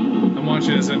 I'm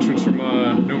watching his entrance from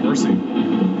No Mercy.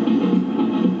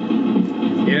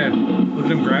 Yeah, look at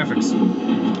them graphics.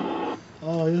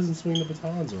 Oh, he doesn't swing the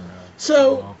batons around.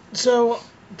 So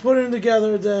putting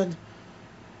together then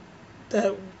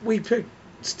that we picked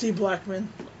Steve Blackman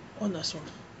on this one.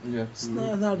 Yeah. It's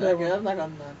not a bad one. I'm not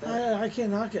gonna knock that. I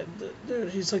can't knock it, dude.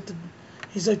 He's like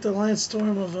the Lance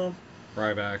Storm of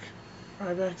Ryback.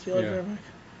 Ryback. Do you like Yeah. Ryback?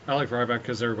 I like Ryback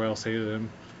because everybody else hated him.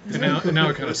 And now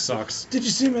it kind of sucks. Did you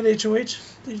see him at HOH?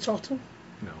 Did you talk to him?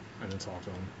 No, I didn't talk to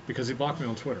him because he blocked me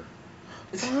on Twitter.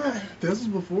 Why? This was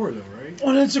before, though, right?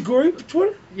 On Insecurity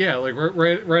Twitter? Yeah, like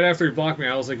right after he blocked me,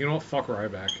 I was like, you know what, fuck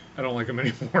Ryback. I don't like him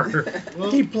anymore.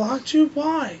 He blocked you?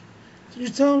 Why? Did you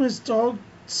tell him his dog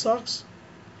sucks?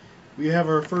 We have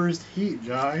our first heat,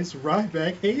 guys.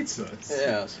 Ryback hates us.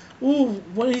 Yes. Ooh,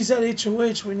 when he's at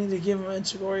HOH, we need to give him an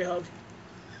Insecurity hug.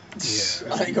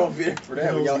 Yeah. I ain't gonna be there for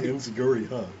that. That Y'all. was the insecurity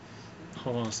hug.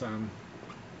 Hold on, son.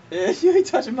 Yeah, you ain't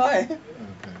touching mine.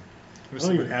 Okay. I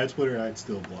don't even have Twitter, and I'd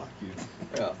still block you.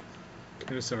 Yeah.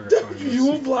 You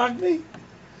won't block me?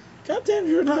 Goddamn,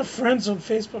 you're not friends on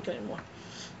Facebook anymore.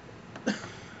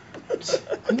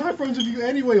 I'm not friends with you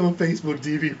anyway on Facebook,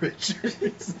 DB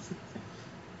Richards.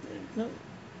 No.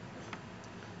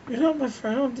 You're not my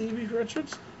friend on DB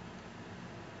Richards?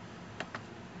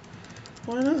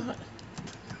 Why not?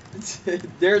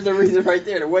 There's the reason right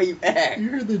there, the way you act. You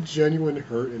hear the genuine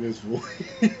hurt in his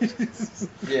voice.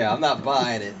 Yeah, I'm not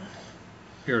buying it.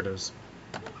 Here it is.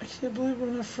 I can't believe we're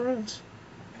not friends.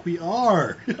 We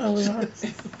are. Oh, we are?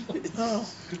 Oh.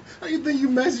 How do you think you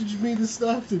messaged me the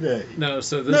stuff today? No,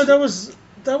 so this. No,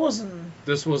 that wasn't.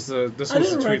 This was the I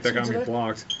didn't tweet write that got me today.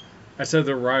 blocked. I said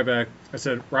to Ryback. I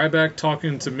said Ryback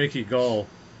talking to Mickey Gall,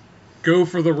 go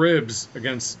for the ribs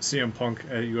against CM Punk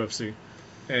at UFC,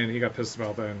 and he got pissed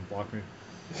about that and blocked me.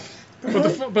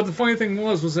 But the funny thing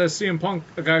was that CM Punk,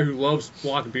 a guy who loves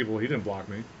blocking people, he didn't block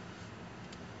me.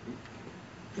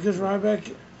 Because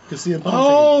Ryback. Because CM Punk.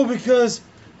 Oh, because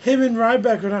him and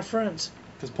Ryback are not friends.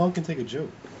 Because Punk can take a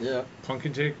joke. Yeah. Punk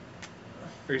can take.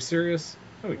 Are you serious?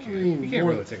 No, he can't. I mean, He can't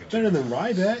more- really take a joke. better than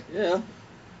Ryback. Yeah.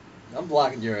 I'm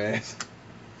blocking your ass.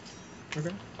 Okay.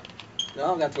 No, I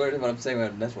don't got Twitter, but I'm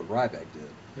saying that's what Ryback did.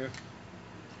 Yeah.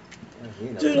 Yeah, he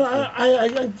knows. Dude, I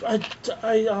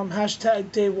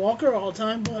hashtag Dave Walker all the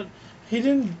time, but he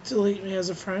didn't delete me as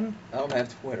a friend. I don't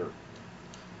have Twitter.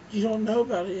 You don't know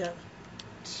about it yet.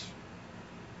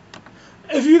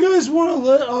 If you guys want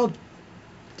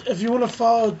to if you want to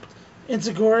follow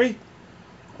Insecurity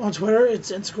on Twitter,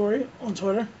 it's Insecurity on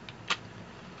Twitter.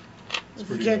 It's If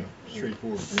you pretty can't-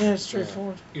 straightforward. Yeah, it's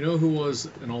straightforward. You know who was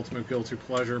an ultimate guilty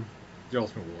pleasure? The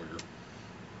Ultimate Warrior.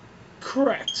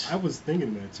 Correct. I was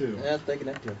thinking that too. Yeah, I'm thinking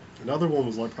that too. Another one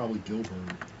was like probably Gilbert.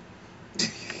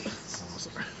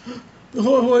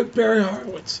 Like Barry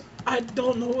Horowitz. I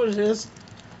don't know what it is.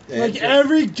 Yeah, Like just-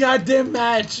 every goddamn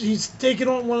match, he's taking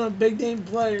on one of the big name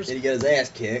players. And he got his ass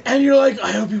kicked. And you're like,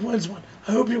 I hope he wins one.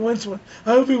 I hope he wins one.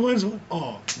 I hope he wins one.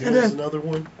 Oh, you And know what's then- another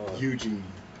one? Oh. Eugene.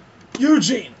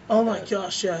 Eugene. Oh my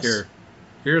gosh, yes.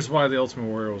 Here's why the Ultimate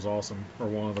Warrior was awesome, or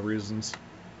one of the reasons.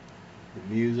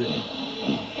 The music.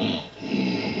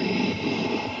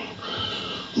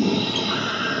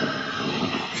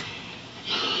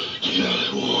 Smell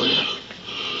it, warrior.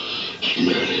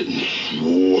 Smell it and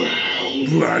swell.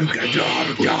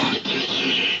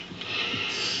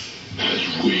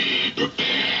 As we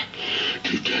prepare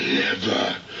to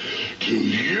deliver to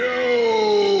you,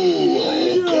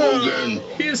 Hulk Hogan.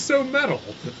 He is so metal.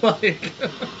 Like,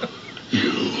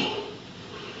 You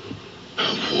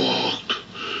have walked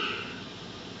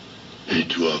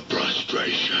into a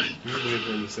frustration You wait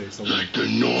for him to say something. like the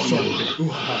normals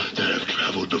that have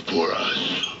traveled before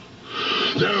us.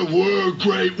 There were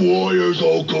great warriors,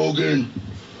 Hulk Hogan.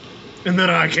 and then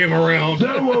I came around.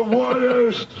 There were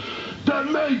warriors that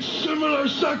made similar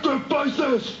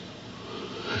sacrifices,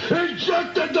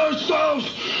 injected themselves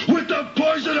with the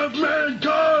poison of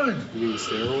mankind, You mean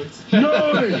steroids?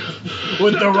 knowing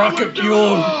With that the they rocket would give fuel.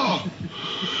 all,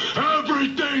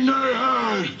 everything they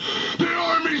had. The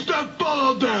armies that fought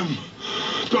All of them.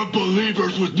 The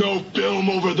believers with no film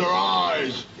over their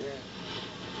eyes.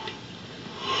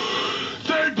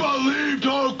 They believed,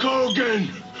 Hulk Hogan,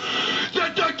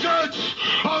 that the chance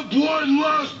of one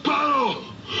last battle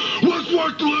was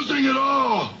worth losing it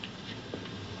all.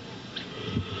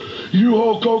 You,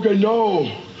 Hulk Hogan,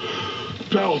 know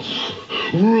belts.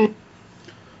 Yeah,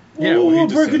 what he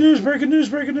just breaking said. news.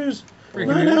 Breaking 9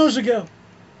 news. hours ago.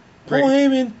 Paul Break-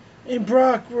 Heyman and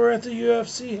Brock were at the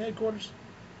UFC headquarters.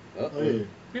 Oh, yeah.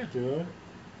 Yeah. You know?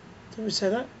 Did we say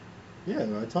that? Yeah,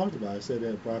 I talked about it. I said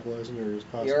that Brock Lesnar is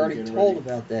possibly You already getting told ready.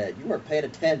 about that. You weren't paying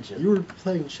attention. You were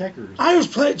playing checkers. I was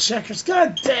playing checkers.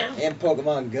 God damn. And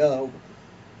Pokemon Go.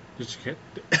 Did you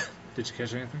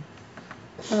catch anything?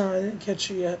 Oh, I didn't catch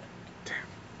you yet.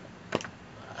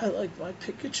 I like my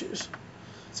Pikachus.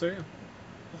 So yeah.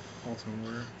 Ultimate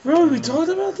Warrior. Really, we talked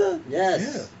about that?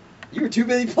 Yes. You were too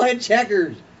busy playing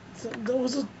checkers.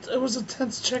 That was a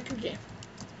tense checker game.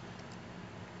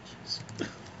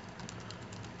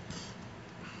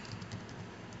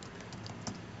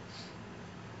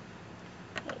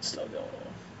 It's still going on.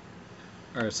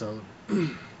 All right, so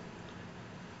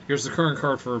here's the current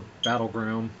card for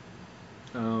Battleground.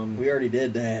 We already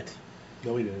did that.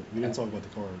 No, we didn't. We didn't talk about the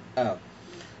card. Oh.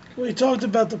 We talked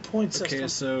about the point system. Okay,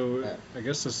 so I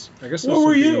guess this. Where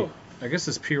were you? I guess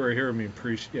this P right here. I mean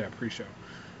pre-show.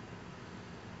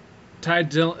 Ty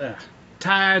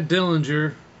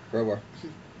Dillinger Crowbar.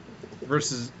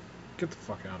 versus. Get the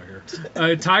fuck out of here.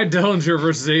 Ty Dillinger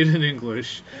versus Aiden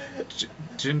English.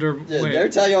 Jinder. Yeah, Wait. every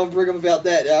time y'all bring up about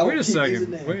that, I Wait a keep using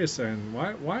second. that. Wait a second.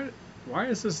 Why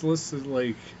is this listed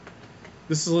like?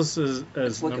 This is listed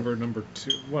as like number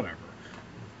 2. Whatever.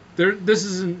 This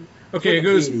isn't. Okay, it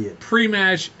goes Wikipedia.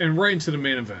 pre-match and right into the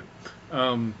main event.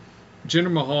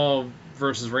 Jinder Mahal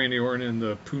versus Randy Orton in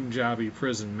the Punjabi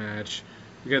prison match.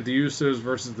 You got the Usos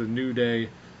versus the New Day.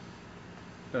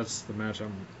 That's the match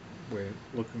I'm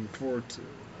looking forward to.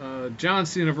 John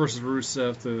Cena versus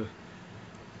Rusev.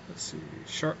 Let's see,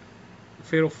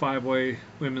 Fatal 5-Way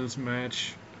women's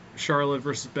match. Charlotte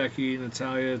versus Becky,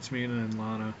 Natalya, Tamina, and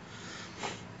Lana.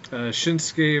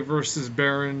 Shinsuke versus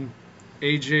Baron.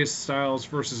 AJ Styles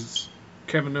versus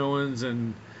Kevin Owens,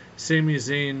 and Sami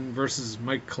Zayn versus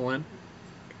Mike Kanellis.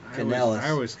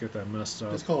 I always get that messed up.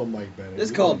 Let's call him Mike Bennett.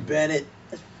 Let's call him Bennett.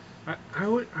 I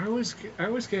always get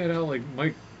it out like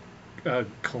Mike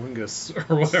Kalingas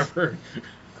or whatever.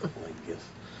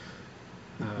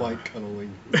 Mike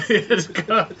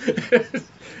Cunnilingus.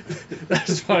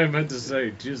 That's what I meant to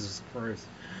say. Jesus Christ.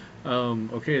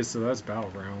 Okay, so that's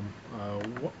Battleground.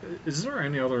 Is there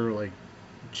any other like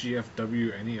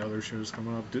GFW, any other shows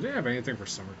coming up? Do they have anything for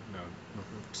summer? No,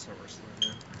 nothing for SummerSlam.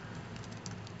 Yeah.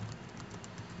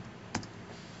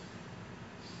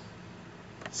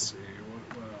 Let's see,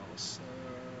 what else?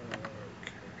 Okay.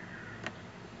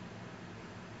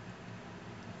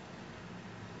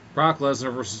 Brock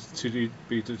Lesnar versus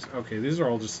okay, these are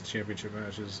all just the championship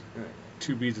matches.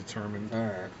 To be determined.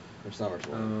 Alright. For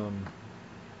SummerSlam.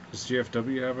 Does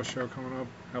GFW have a show coming up?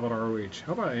 How about ROH?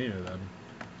 How about any of them?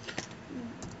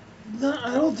 No,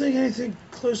 I don't think anything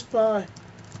close by.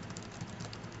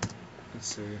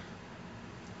 Let's see.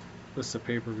 List of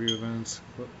pay-per-view events.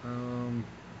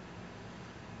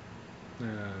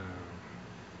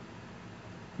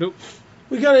 Nope.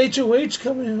 We got HOH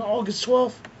coming in August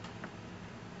 12th.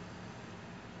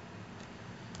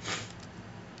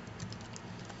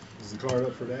 Is the card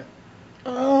up for that?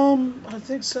 I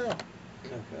think so.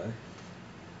 Okay.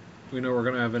 We know we're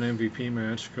going to have an MVP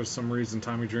match because for some reason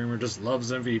Tommy Dreamer just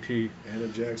loves MVP. And a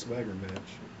Jack Swagger match.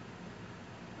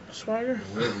 Swagger?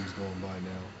 Wherever he's going by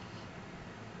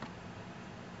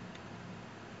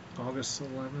now. August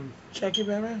 11th. Jackie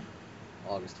Batman?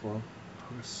 August 12th.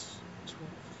 August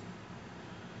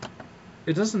 12th.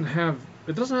 It doesn't have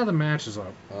the matches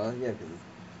up. Yeah, because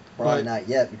probably not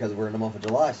yet because we're in the month of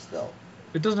July still.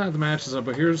 It doesn't have the matches up,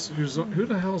 but here's who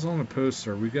the hell's on the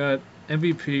poster? We got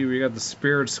MVP, we got the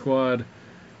Spirit Squad,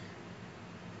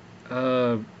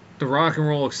 the Rock and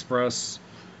Roll Express,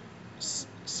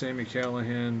 Sami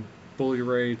Callihan, Bully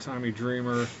Ray, Tommy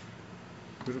Dreamer.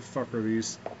 Who the fuck are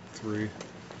these three?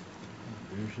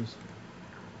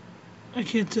 I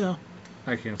can't tell.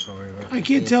 I can't tell either. I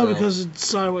can't tell because it's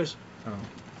sideways. Oh.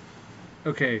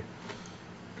 Okay.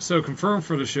 So confirmed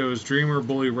for the shows: Dreamer,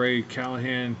 Bully Ray,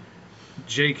 Callahan,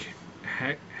 Jake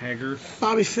Hager,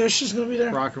 Bobby Fish is going to be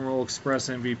there. Rock and Roll Express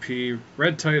MVP,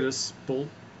 Red Titus,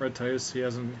 Red Titus. He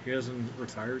hasn't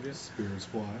retired yet. Spirit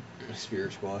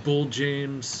Squad. Bull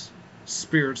James,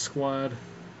 Spirit Squad.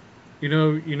 You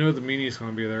know the meanie's going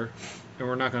to be there, and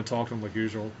we're not going to talk to him like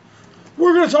usual.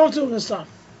 We're going to talk to him this time.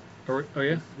 Oh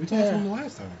yeah. We talked to him the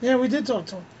last time. Yeah, we did talk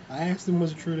to him. I asked him,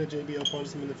 was it true that JBL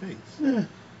punched him in the face? Yeah.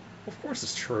 Of course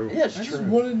it's true. Yeah, it's I true. just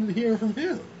wanted to hear from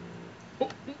him.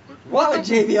 Why would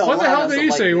JBL What the lie hell on did he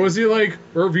something say? like Was he like,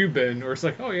 "Where have you been?" Or it's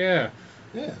like, "Oh yeah."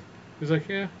 Yeah. He's like,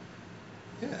 "Yeah."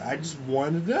 Yeah, I just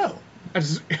wanted to know.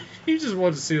 He just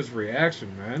wanted to see his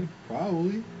reaction, man.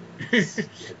 Probably.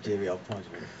 JBL punch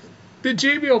me? Did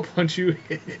JBL punch you?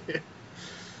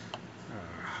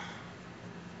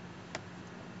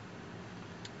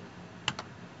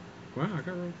 Wow, I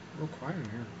got real quiet in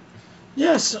here.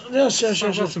 Yes. Let's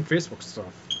talk about some Facebook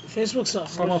stuff. Facebook stuff.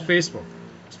 Let's talk about Facebook.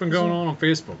 What's been going on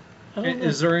Facebook? I don't know.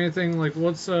 Is there anything like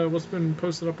what's been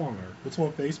posted up on there? What's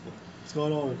on Facebook? What's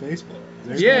going on Facebook?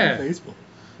 Is Yeah. on Facebook?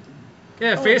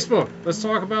 Yeah, Facebook. Let's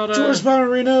talk about George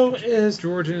Bonarino is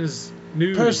George's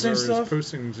news posting or his stuff.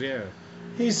 postings. Yeah.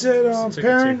 He said It's a ticket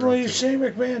apparently taker Shane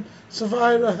McMahon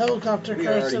survived a helicopter We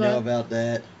crash already today. know about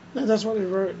that. No, that's what he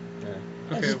wrote.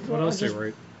 Yeah. Okay. What else they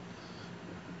write?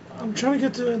 I'm trying to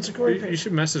get to the Instagram You page.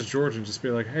 should message George and just be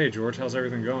like, "Hey, George, how's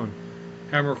everything going?"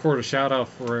 Have him record a shout out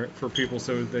for people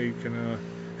so they can,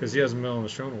 because he hasn't been on the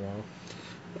show in a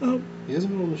while. He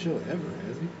hasn't been on the show ever,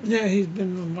 has he? Yeah, he's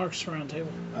been on Mark's Roundtable.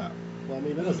 Oh. Well, I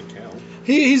mean, that doesn't count.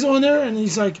 He's on there and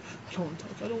he's like, I don't want to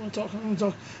talk, I don't want to talk, I don't want to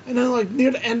talk. And then like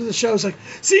near the end of the show, it's like,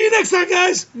 see you next time,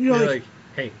 guys. And you're You're like,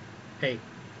 like, hey.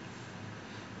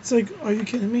 it's like, are you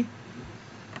kidding me?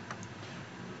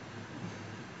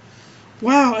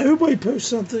 Wow, everybody posts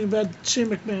something about Shane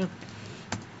McMahon.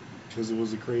 Because it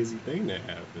was a crazy thing that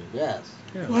happened. Yes.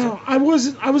 Yeah, Wow, I was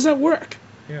at work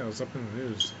yeah, it was up in the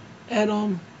news. at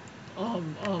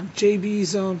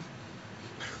JB's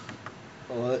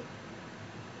What?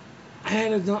 I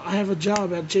have a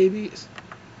job at JB's.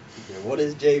 Yeah, what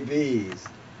is JB's?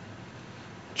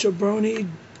 Jabroni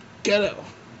Ghetto.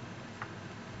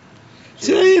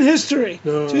 Today in history,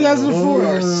 2004. You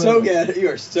are so good. You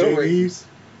are so racist. JB's?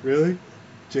 Really?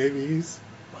 JB's?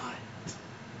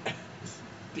 Why?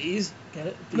 Bees? Get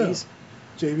it? No. Bees?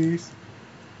 JB's?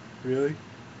 Really?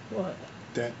 What?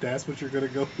 That's what you're going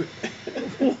to go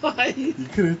with? Why? You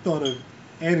could have thought of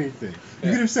anything.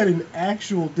 You could have said an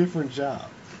actual different job.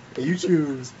 And you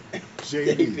choose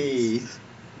JB's.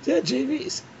 Yeah,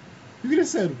 JB's. You could have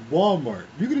said Walmart.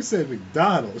 You could have said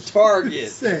McDonald's. Target. You could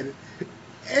have said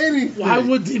anything. Why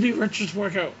would D.B. Richards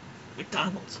work out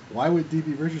McDonald's? Why would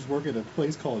D.B. Richards work at a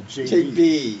place called JB's?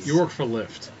 JB's. You work for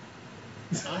Lyft.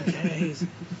 Okay,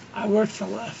 I worked for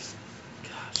Lyft.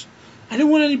 Gosh, I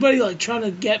didn't want anybody like trying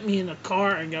to get me in a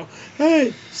car and go,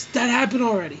 "Hey, that happened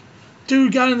already."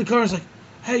 Dude got in the car and was like,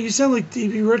 "Hey, you sound like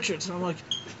D.B. Richards," and I'm like,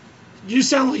 "You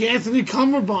sound like Anthony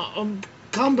Combo."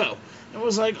 And I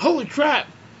was like, "Holy crap,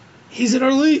 he's in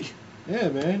our league." Yeah,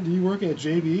 man. Do you work at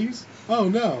JB's? Oh,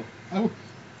 no.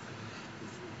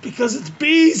 Because it's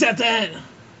bees at the end.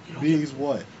 Bees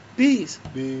what? Bees.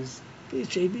 Bees. Bees,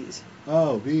 JB's.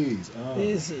 Oh, bees. Oh.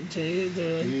 Bees, they're like,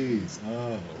 Bees.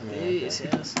 Oh. bees,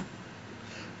 yes.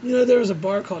 You know, there was a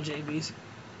bar called JB's.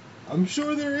 I'm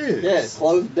sure there is. Yeah, it's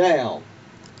closed down.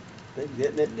 They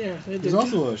getting it? Yeah, they did. There's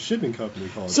also a shipping company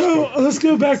called. So let's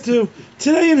go back to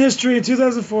today in history in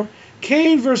 2004.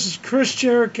 Kane versus Chris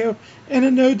Jericho, and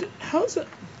a note. How's that,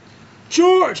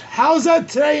 George? How's that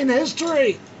today in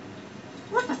history?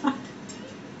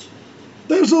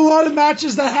 There's a lot of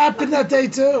matches that happened that day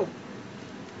too.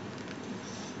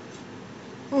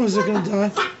 Oh, is it gonna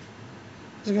die?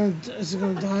 Is it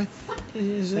gonna die?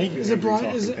 Is it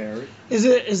blind?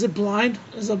 Is it blind?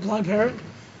 Is it a blind parrot?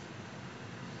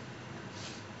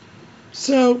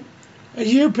 So, a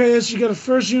year passed. You got a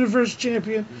first Universe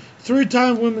champion,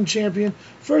 3-time women champion,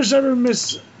 first ever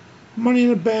Miss Money in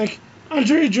the Bank,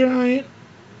 Andre Giant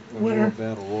winner,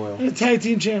 Battle Royal. and a tag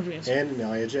team champions. And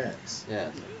Nia Jax.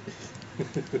 Yeah.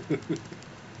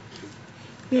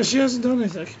 Yeah, she hasn't done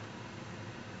anything.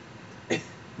 Do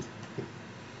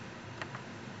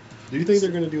you think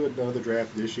they're going to do another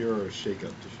draft this year or a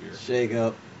shake-up this year? Shake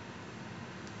up.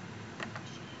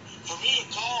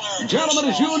 Gentlemen,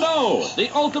 as you know, the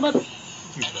ultimate. You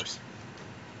first.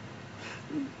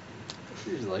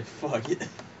 She's like, fuck it.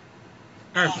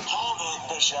 All right. Homeroom,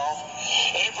 Bischoff,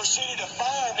 and he proceeded to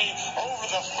fire me over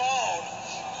the phone.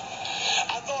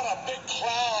 I thought a big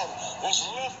cloud was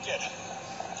lifted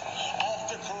off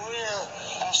the career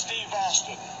of Steve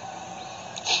Austin.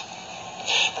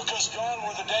 Because gone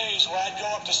were the days where I'd go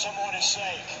up to someone and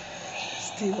say,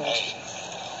 Steve Austin.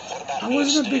 "Hey, what about I me,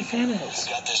 wasn't a Steve? big fan of his.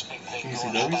 We got this big thing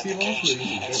ECW going on about the Steve Austin cage." or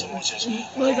ECW? And someone says,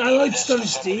 Like, I liked Stone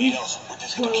Steve,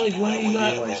 but like when he You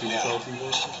got, don't like Superstar Steve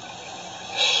Austin?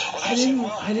 I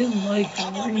didn't like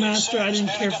the Ringmaster. I didn't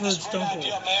care for Stone Cold.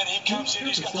 I didn't care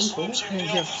for Stone Cold. I didn't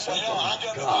care for Stone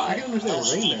Cold. God, I can understand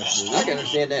the Ringmaster. I can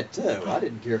understand that too. I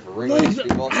didn't care for Ring Like,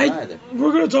 Steve Austin either.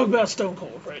 we're gonna talk about Stone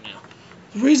Cold right now.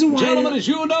 The reason why Gentlemen, as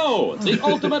you know, the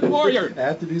Ultimate Warrior.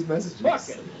 After these messages. Look,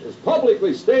 it's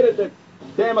publicly stated that,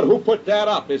 damn it, who put that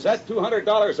up? Is that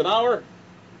 $200 an hour?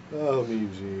 Oh, Mean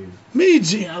Gene. Mean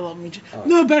Gene, I love Mean Gene. Oh.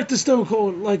 No, back to Stone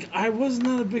Cold. Like, I was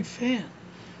not a big fan.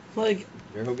 Like,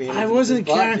 I wasn't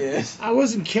caring. I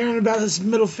wasn't caring about his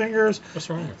middle fingers. What's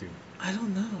wrong with you? I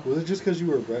don't know. Was it just because you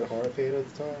were a Bret Hart fan at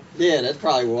the time? Yeah, that's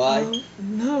probably why.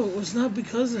 No, it was not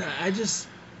because of that. I just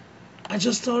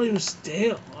thought he was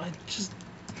stale.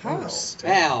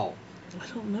 How? I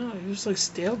don't know. He was like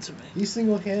stale to me. He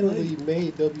single-handedly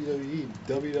made WWE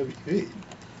WWE.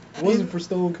 If it wasn't for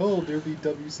Stone Cold, there'd be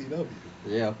WCW.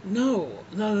 Yeah. No.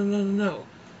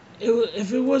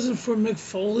 If it wasn't for Mick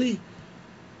Foley,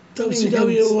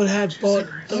 WCW would have bought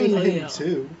him WWE.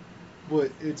 too,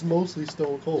 but it's mostly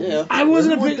Stone Cold. Yeah. I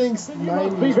wasn't a big.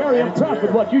 Be very impressed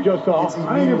with what you just saw.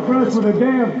 I ain't impressed with a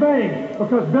damn thing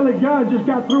because Billy Gunn just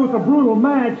got through with a brutal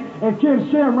match and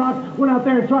Ken Shamrock went out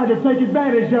there and tried to take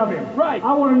advantage of him. Right.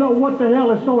 I want to know what the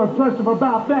hell is so impressive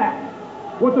about that.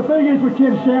 What the thing is with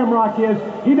Ken Shamrock is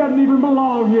he doesn't even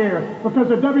belong here because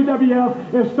the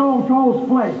WWF is Stone Cold's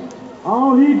place.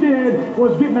 All he did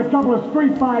was get in a couple of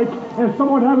street fights and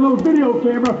someone had a little video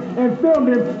camera and filmed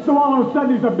him, so all of a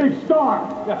sudden he's a big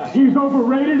star. He's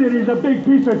overrated and he's a big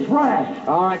piece of trash.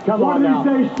 All right, come on now. One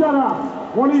of these days, shut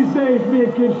up. One of these days, me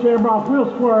and Ken Shamrock will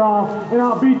square off and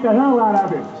I'll beat the hell out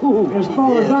of him. As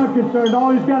far as I'm concerned,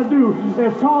 all he's got to do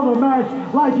is call the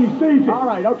match like he sees it. All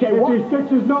right, okay. If he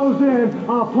sticks his nose in,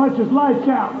 I'll punch his lights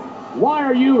out. Why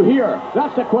are you here?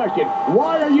 That's the question.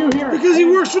 Why are you here? Because he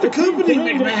works for the company,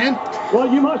 man. Well,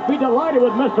 you must be delighted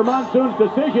with Mr. Monsoon's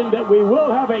decision that we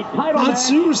will have a title match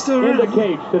in the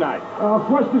cage tonight.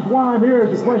 Question is why I'm here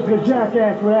is a question of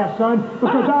jackass would ask, son,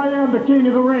 because I am the king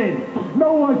of the ring.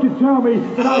 No one can tell me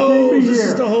that I can't be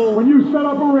here. When you set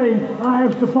up a ring, I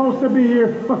am supposed to be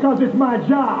here because it's my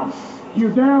job. You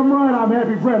damn right I'm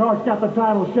happy Bret Hart's got the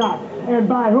title shot. And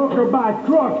by hook or by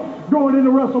crook, going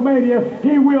into WrestleMania,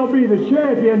 he will be the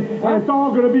champion, and it's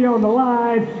all going to be on the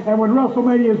line. And when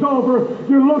WrestleMania is over,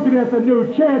 you're looking at the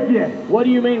new champion. What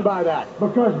do you mean by that?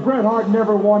 Because Bret Hart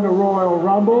never won the Royal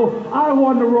Rumble. I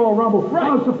won the Royal Rumble. Right.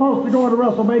 I was supposed to go into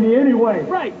WrestleMania anyway.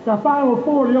 Right. The Final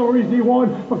Four, the only reason he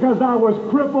won, because I was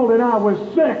crippled and I was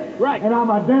sick. Right. And I'm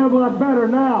a damn lot better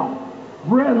now.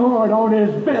 Bret Hart on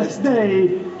his best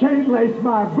day can't lace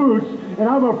my boots, and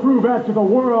I'm going to prove that to the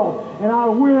world, and I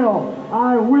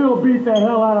will beat the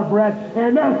hell out of Bret,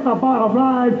 and that's the bottom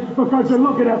line, because you're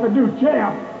looking at the new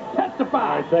champ.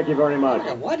 Testify. Thank you very much.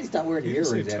 Why did he stop wearing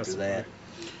earrings after that?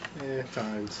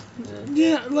 Times.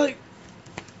 Yeah, like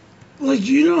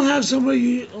you don't have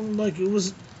somebody like it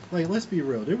was. Like, let's be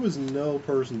real. There was no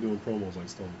person doing promos like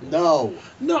Stone No. Cold.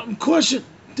 No, question.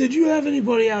 Did you have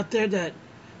anybody out there that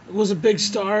was a big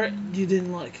star you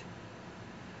didn't like?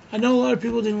 I know a lot of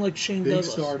people didn't like Shane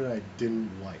Douglas. Big star that I didn't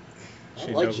like.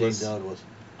 I like Shane Douglas.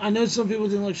 I know some people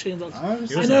didn't like Shane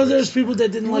Douglas. I know there's people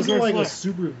that didn't like Ric Flair. He wasn't like Flair. a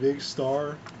super big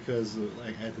star because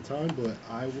like at the time, but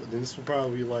this will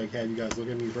probably be like have you guys look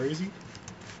at me crazy.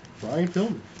 Brian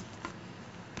Pillman.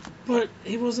 But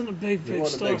he wasn't a big He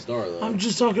wasn't star. a big star, though. I'm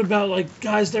just talking about like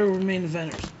guys that were main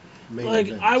eventers.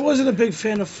 I wasn't a big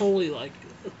fan of Foley. Like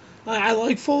I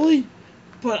like Foley,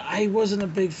 but I wasn't a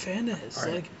big fan of his.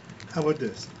 Right. Like, how about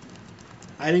this?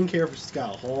 I didn't care for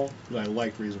Scott Hall, but I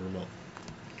liked Razor Ramon.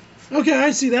 Okay,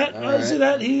 I see that. All See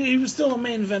that. He was still a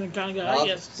main event kind of guy. I'll I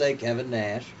guess. say Kevin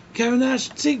Nash. Kevin Nash.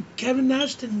 See, Kevin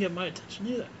Nash didn't get my attention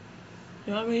either.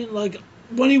 You know what I mean? Like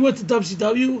when he went to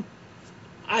WCW,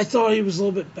 I thought he was a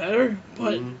little bit better,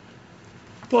 but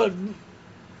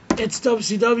it's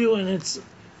WCW and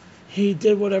he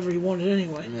did whatever he wanted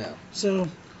anyway. Yeah. So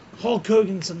Hulk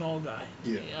Hogan's an old guy.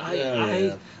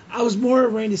 Yeah. I was more a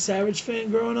Randy Savage fan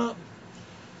growing up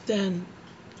than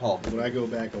Hulk. When I go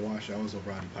back and watch it, I was a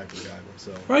Roddy Piper guy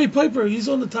myself. Roddy Piper. He's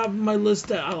on the top of my list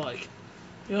that I like.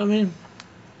 You know what I mean?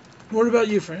 What about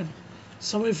you, Fran?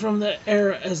 Somebody from that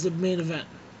era as the main event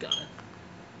guy.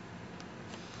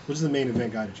 What's the main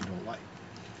event guy that you don't like?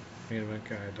 Main event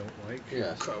guy I don't like.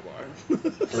 Yes. Crowbar.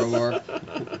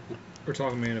 Crowbar. We're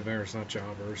talking main eventers, not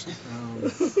jobbers.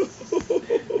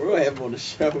 We're going to have him on the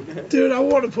show now. Dude, I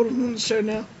want to put him on the show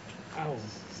now. Oh.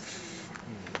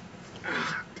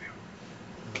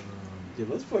 Dude,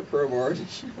 let's put Crowbar on the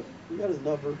show. We got his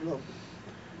number.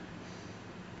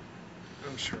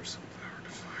 I'm sure it's something hard to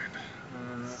find.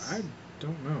 I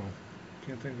don't know.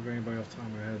 Can't think of anybody off the top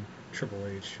of my head. Triple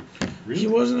H. He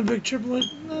wasn't a big Triple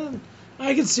H. No,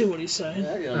 I can see what he's saying.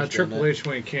 Yeah, I can understand Triple that. H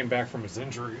when he came back from his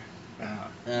injury. Yeah,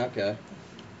 okay.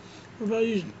 What about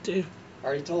you, Dave? I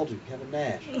already told you, Kevin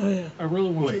Nash. Oh yeah. I really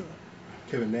want. Wait,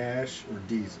 Kevin Nash or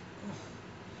Diesel?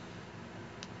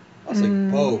 I'll say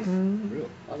both. Really?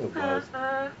 I'll go both.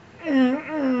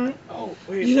 Oh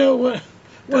wait. You know what?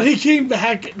 When he came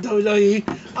back at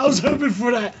WWE, I was hoping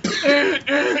for that.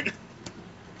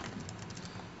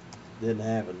 Didn't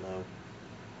happen though.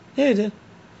 Yeah, he did.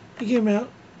 He came out.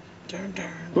 Turn,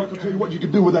 turn. But I can tell you what you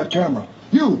can do with that camera.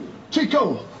 You,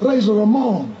 Chico, Razor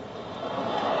Ramon.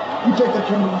 You take that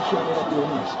camera and shove it up your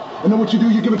ass. And then what you do,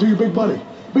 you give it to your big buddy.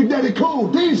 Big Daddy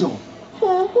Cool, Diesel. I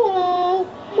forgot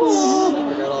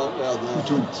all about You that.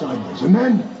 turn it sideways. And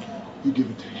then you give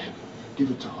it to him. Give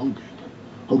it to Hogan.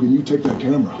 Hogan, you take that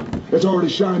camera. It's already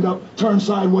shined up. Turn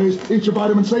sideways. Eat your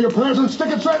vitamin, say your prayers, and stick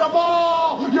it straight up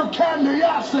all your candy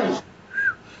asses.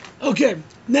 Okay,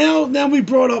 now we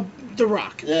brought up The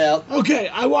Rock. Yeah. Okay,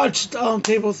 I watched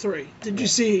Table 3. Did you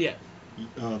see it yet?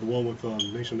 The one with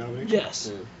Nation Domination?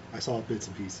 Yes. I saw bits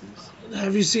and pieces.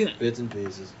 Have you seen it? Bits and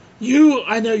pieces.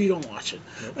 I know you don't watch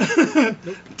it.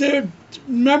 Dude,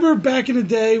 remember back in the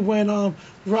day when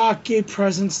Rock gave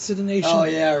presents to the nation? Oh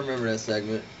yeah, I remember that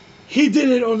segment. He did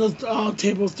it on the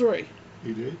Table 3.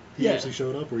 You did? He Yeah. actually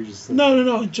showed up, or you just?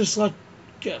 No, just like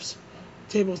gifts.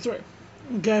 Table 3.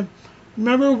 Okay?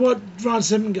 Remember what Ron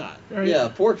Simmons got, right? Yeah, a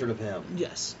portrait of him.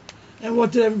 Yes. And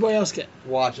what did everybody else get?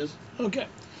 Watches. Okay.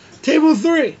 Table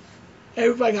 3.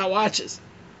 Everybody got watches.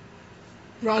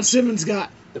 Ron Simmons got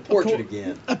The portrait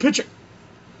again. a picture.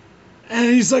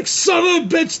 And he's like, son of a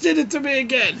bitch did it to me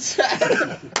again.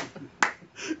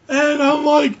 And I'm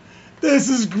like, this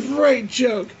is great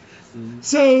joke.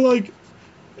 So, like,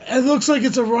 it looks like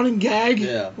it's a running gag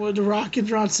with The Rock and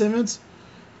Ron Simmons.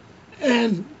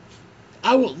 And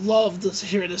I would love to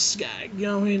hear this gag. You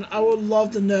know what I mean? I would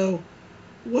love to know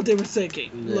what they were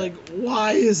thinking. Yeah. Like,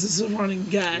 why is this a running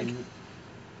gag?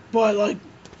 But, like,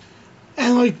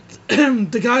 and, like,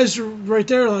 the guys are right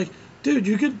there, like, dude,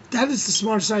 that is the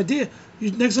smartest idea.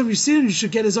 Next time you see him, you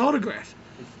should get his autograph.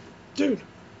 Dude,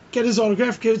 get his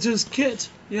autograph, give it to his kids.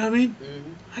 You know what I mean?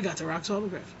 I got The Rock's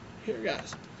autograph. Here,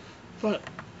 guys. But,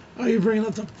 are you bringing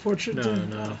up the portrait?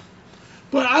 No.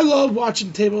 But I love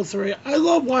watching Table 3. I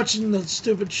love watching the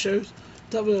stupid shows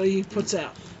WWE puts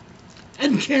out.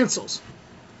 And cancels.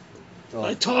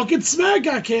 Like Talking Smack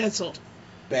got canceled.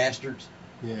 Bastards.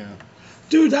 Yeah.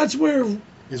 Dude, that's where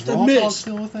Is the Raw Miz. Talk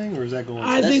still a thing, or is that going?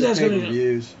 I think that's going to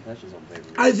pay-per-views. That's just on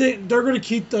pay-per-views. I think they're going to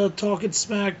keep the Talking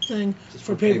Smack thing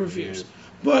for pay-per-views.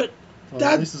 But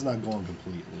this is not going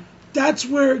completely. That's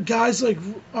where guys like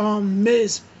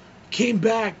Miz came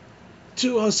back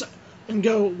to us and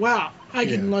go, wow, I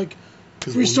can like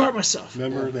restart myself.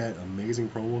 Remember that amazing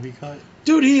promo he cut?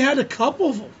 Dude, he had a couple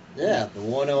of them. Yeah, the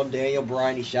one on Daniel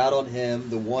Bryan, he shot on him.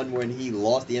 The one when he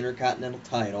lost the Intercontinental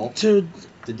title to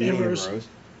Dean Ambrose. Ambrose.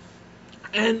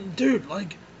 And dude,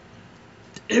 like,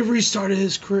 it restarted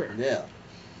his career. Yeah.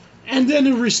 And then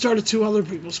it restarted two other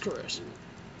people's careers.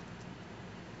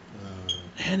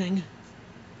 Hennig,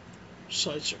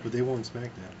 Schweitzer. But they weren't SmackDown.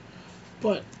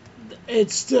 But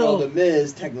it's still. Well, the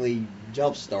Miz technically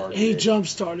jump-started He it.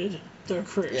 jump-started their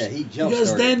careers. Yeah, he jump-started.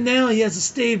 Because then now he has a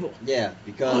stable. Yeah,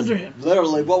 because Under him.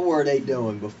 literally, what were they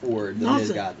doing before the Miz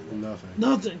Nothing. got to them?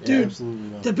 Nothing, Yeah, dude. absolutely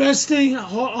nothing. The best thing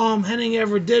Hennig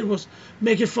ever did was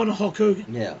making fun of Hulk Hogan.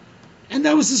 Yeah. And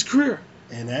that was his career.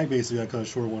 And that basically got cut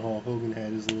short when Hulk Hogan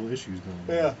had his little issues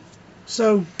going on. Yeah.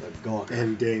 So.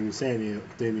 And Damien Sandow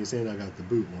got the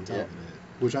boot on top of that,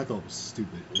 which I thought was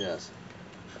stupid. Yes.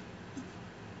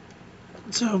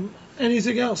 So,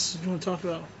 anything else you want to talk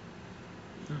about?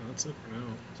 No, that's it for now.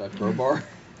 Is that Crowbar?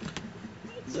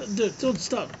 Dude, don't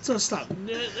stop. Don't stop.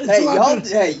 It's Hey, a lot y'all- better-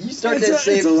 hey, you start it's that a,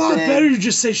 same It's a lot thing. better to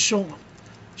just say Sean.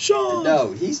 Sean!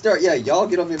 No, y'all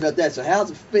get on me about that. So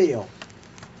how's it feel?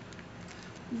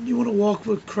 You want to walk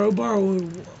with Crowbar or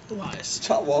with Elias?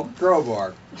 Stop walking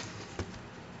Crowbar.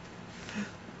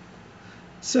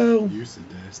 So. You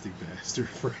sadistic bastard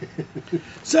friend.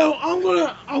 So I'm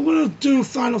gonna do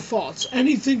final thoughts.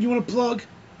 Anything you want to plug?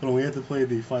 Hold on, we have to play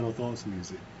the Final Thoughts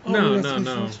music. Oh, No, we have no, to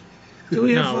no. thoughts? Do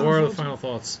we have No, final what are the thoughts? final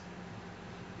thoughts?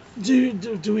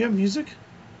 Do we have music?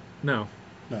 No.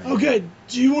 Okay.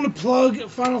 Do you want to plug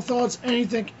final thoughts?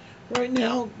 Anything right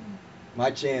now? My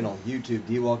channel, YouTube,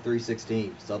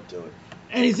 DWalk316. Sub to it.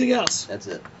 Anything else? That's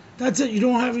it. That's it. You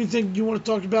don't have anything you want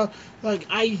to talk about? Like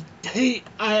I hate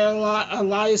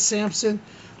Elias Sampson.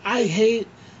 I hate.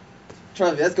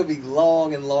 Trust me, that's gonna be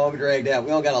long and long dragged out. We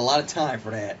don't got a lot of time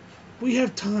for that. We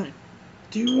have time.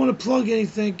 Do you want to plug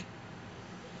anything?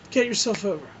 Get yourself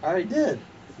over. I already did.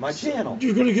 My channel.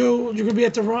 You're gonna go. You're gonna be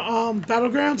at the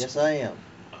Battlegrounds. Yes, I am.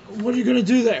 What are you gonna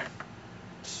do there?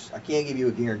 I can't give you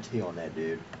a guarantee on that,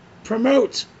 dude.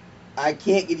 Promote. I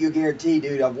can't give you a guarantee,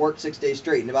 dude. I've worked 6 days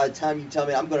straight, and by the time you tell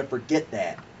me, I'm gonna forget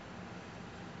that.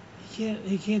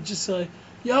 He can't just say,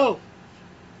 "Yo,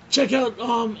 check out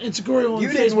Insecure on You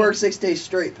Facebook." didn't work 6 days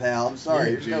straight, pal. I'm sorry.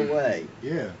 Yeah, There's no way.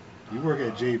 Yeah. You work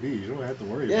at JB's. You don't have to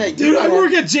worry Yeah, about it. Dude, I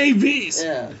work at JB's.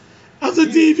 Yeah. I'm the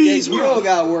DB's. You don't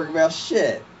gotta work about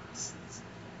shit.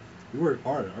 You work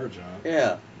hard at our job.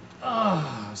 Yeah.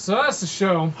 So that's the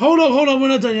show. Hold on, we're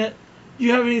not done yet.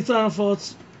 You have any final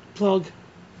thoughts? Plug.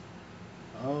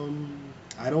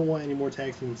 I don't want any more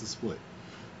tag teams to split.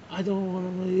 I don't want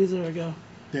them either. I go.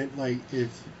 Then, like,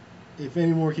 if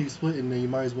any more keep splitting, then you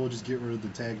might as well just get rid of the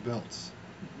tag belts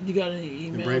You got any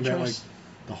email and bring back like address?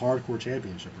 the hardcore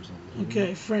championship or something.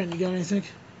 Okay, friend, you got anything?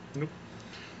 Nope.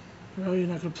 Bro, you're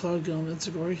not gonna plug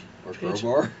Insecure Or page?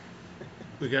 Crowbar.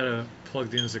 We gotta plug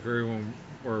the Insecure when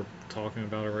we're talking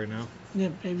about it right now. Yeah,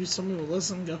 maybe somebody will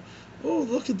listen and go, "Oh,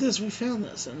 look at this! We found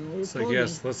this," and we're It's like, plugging.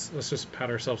 yes, let's just pat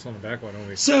ourselves on the back. Why don't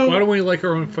we? So- why don't we like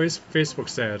our own Facebook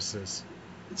statuses?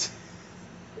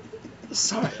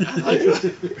 Sorry,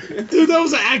 dude, that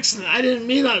was an accident. I didn't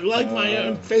mean I'd like my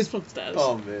own Facebook status.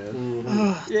 Oh man.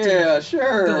 Billy Yeah,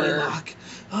 sure. Locke.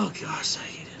 Oh gosh, I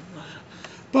hate him.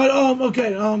 But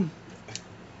okay,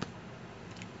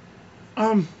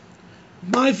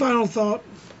 my final thought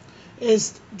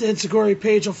is the Insecure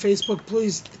page on Facebook.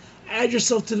 Please add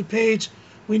yourself to the page.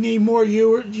 We need more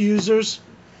users.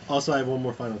 Also, I have one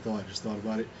more final thought. I just thought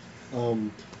about it.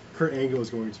 Kurt Angle is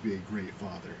going to be a great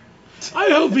father. I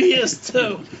hope he is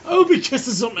too. I hope he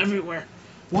kisses them everywhere.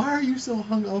 Why are you so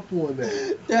hung up on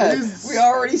that? Yeah, It is we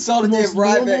already saw the the damn most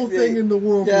normal Ryback thing in the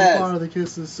world Yes. for a father to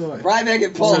kiss his son. Ryback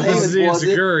and Paul So this is the Heyman was it?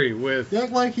 Insecure with. You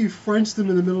act like he Frenched him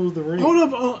in the middle of the ring.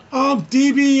 Hold up,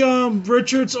 DB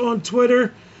Richards on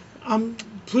Twitter.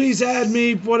 Please add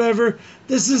me, whatever.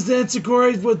 This is the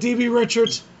Insecure with DB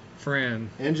Richards Fran.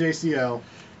 And JCL.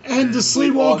 and the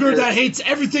Sleepwalker Sleepwalker. that hates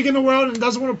everything in the world and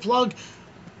doesn't want to plug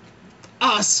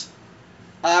us.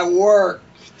 I work.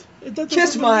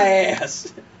 Kiss my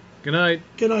ass. Good night.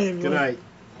 Good night, everyone. Good night.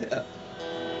 Yeah.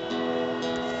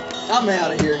 I'm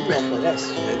out of here. You don't play that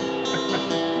shit.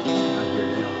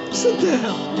 Sit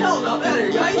down. Hell no, I'm out of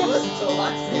here. I ain't listen to a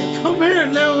lot of shit. Come here,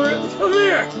 Nelbert. Come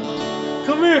here.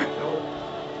 Come here.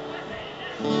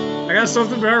 I got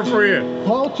something better for you.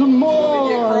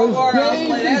 Baltimore is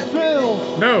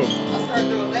No. I'll start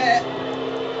doing that.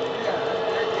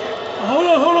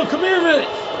 Hold on. Come here a minute.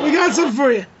 We got something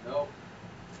for you. Nope.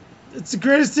 It's the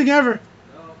greatest thing ever.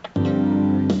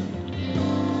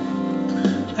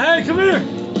 Hey, come here.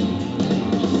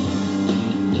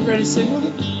 You ready to sing with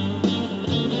it?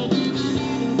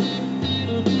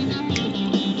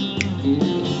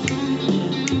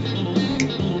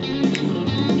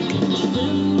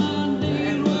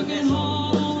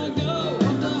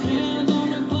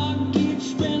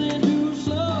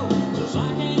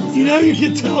 You know you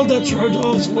can tell that's Road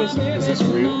Dogg's voice. Is this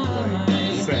real? Like,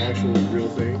 is this an actual real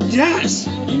thing? Yes.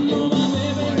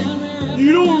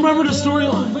 You don't remember the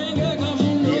storyline.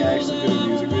 He actually did a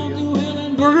music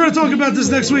video? We're going to talk about this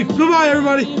next week. Goodbye,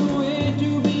 everybody.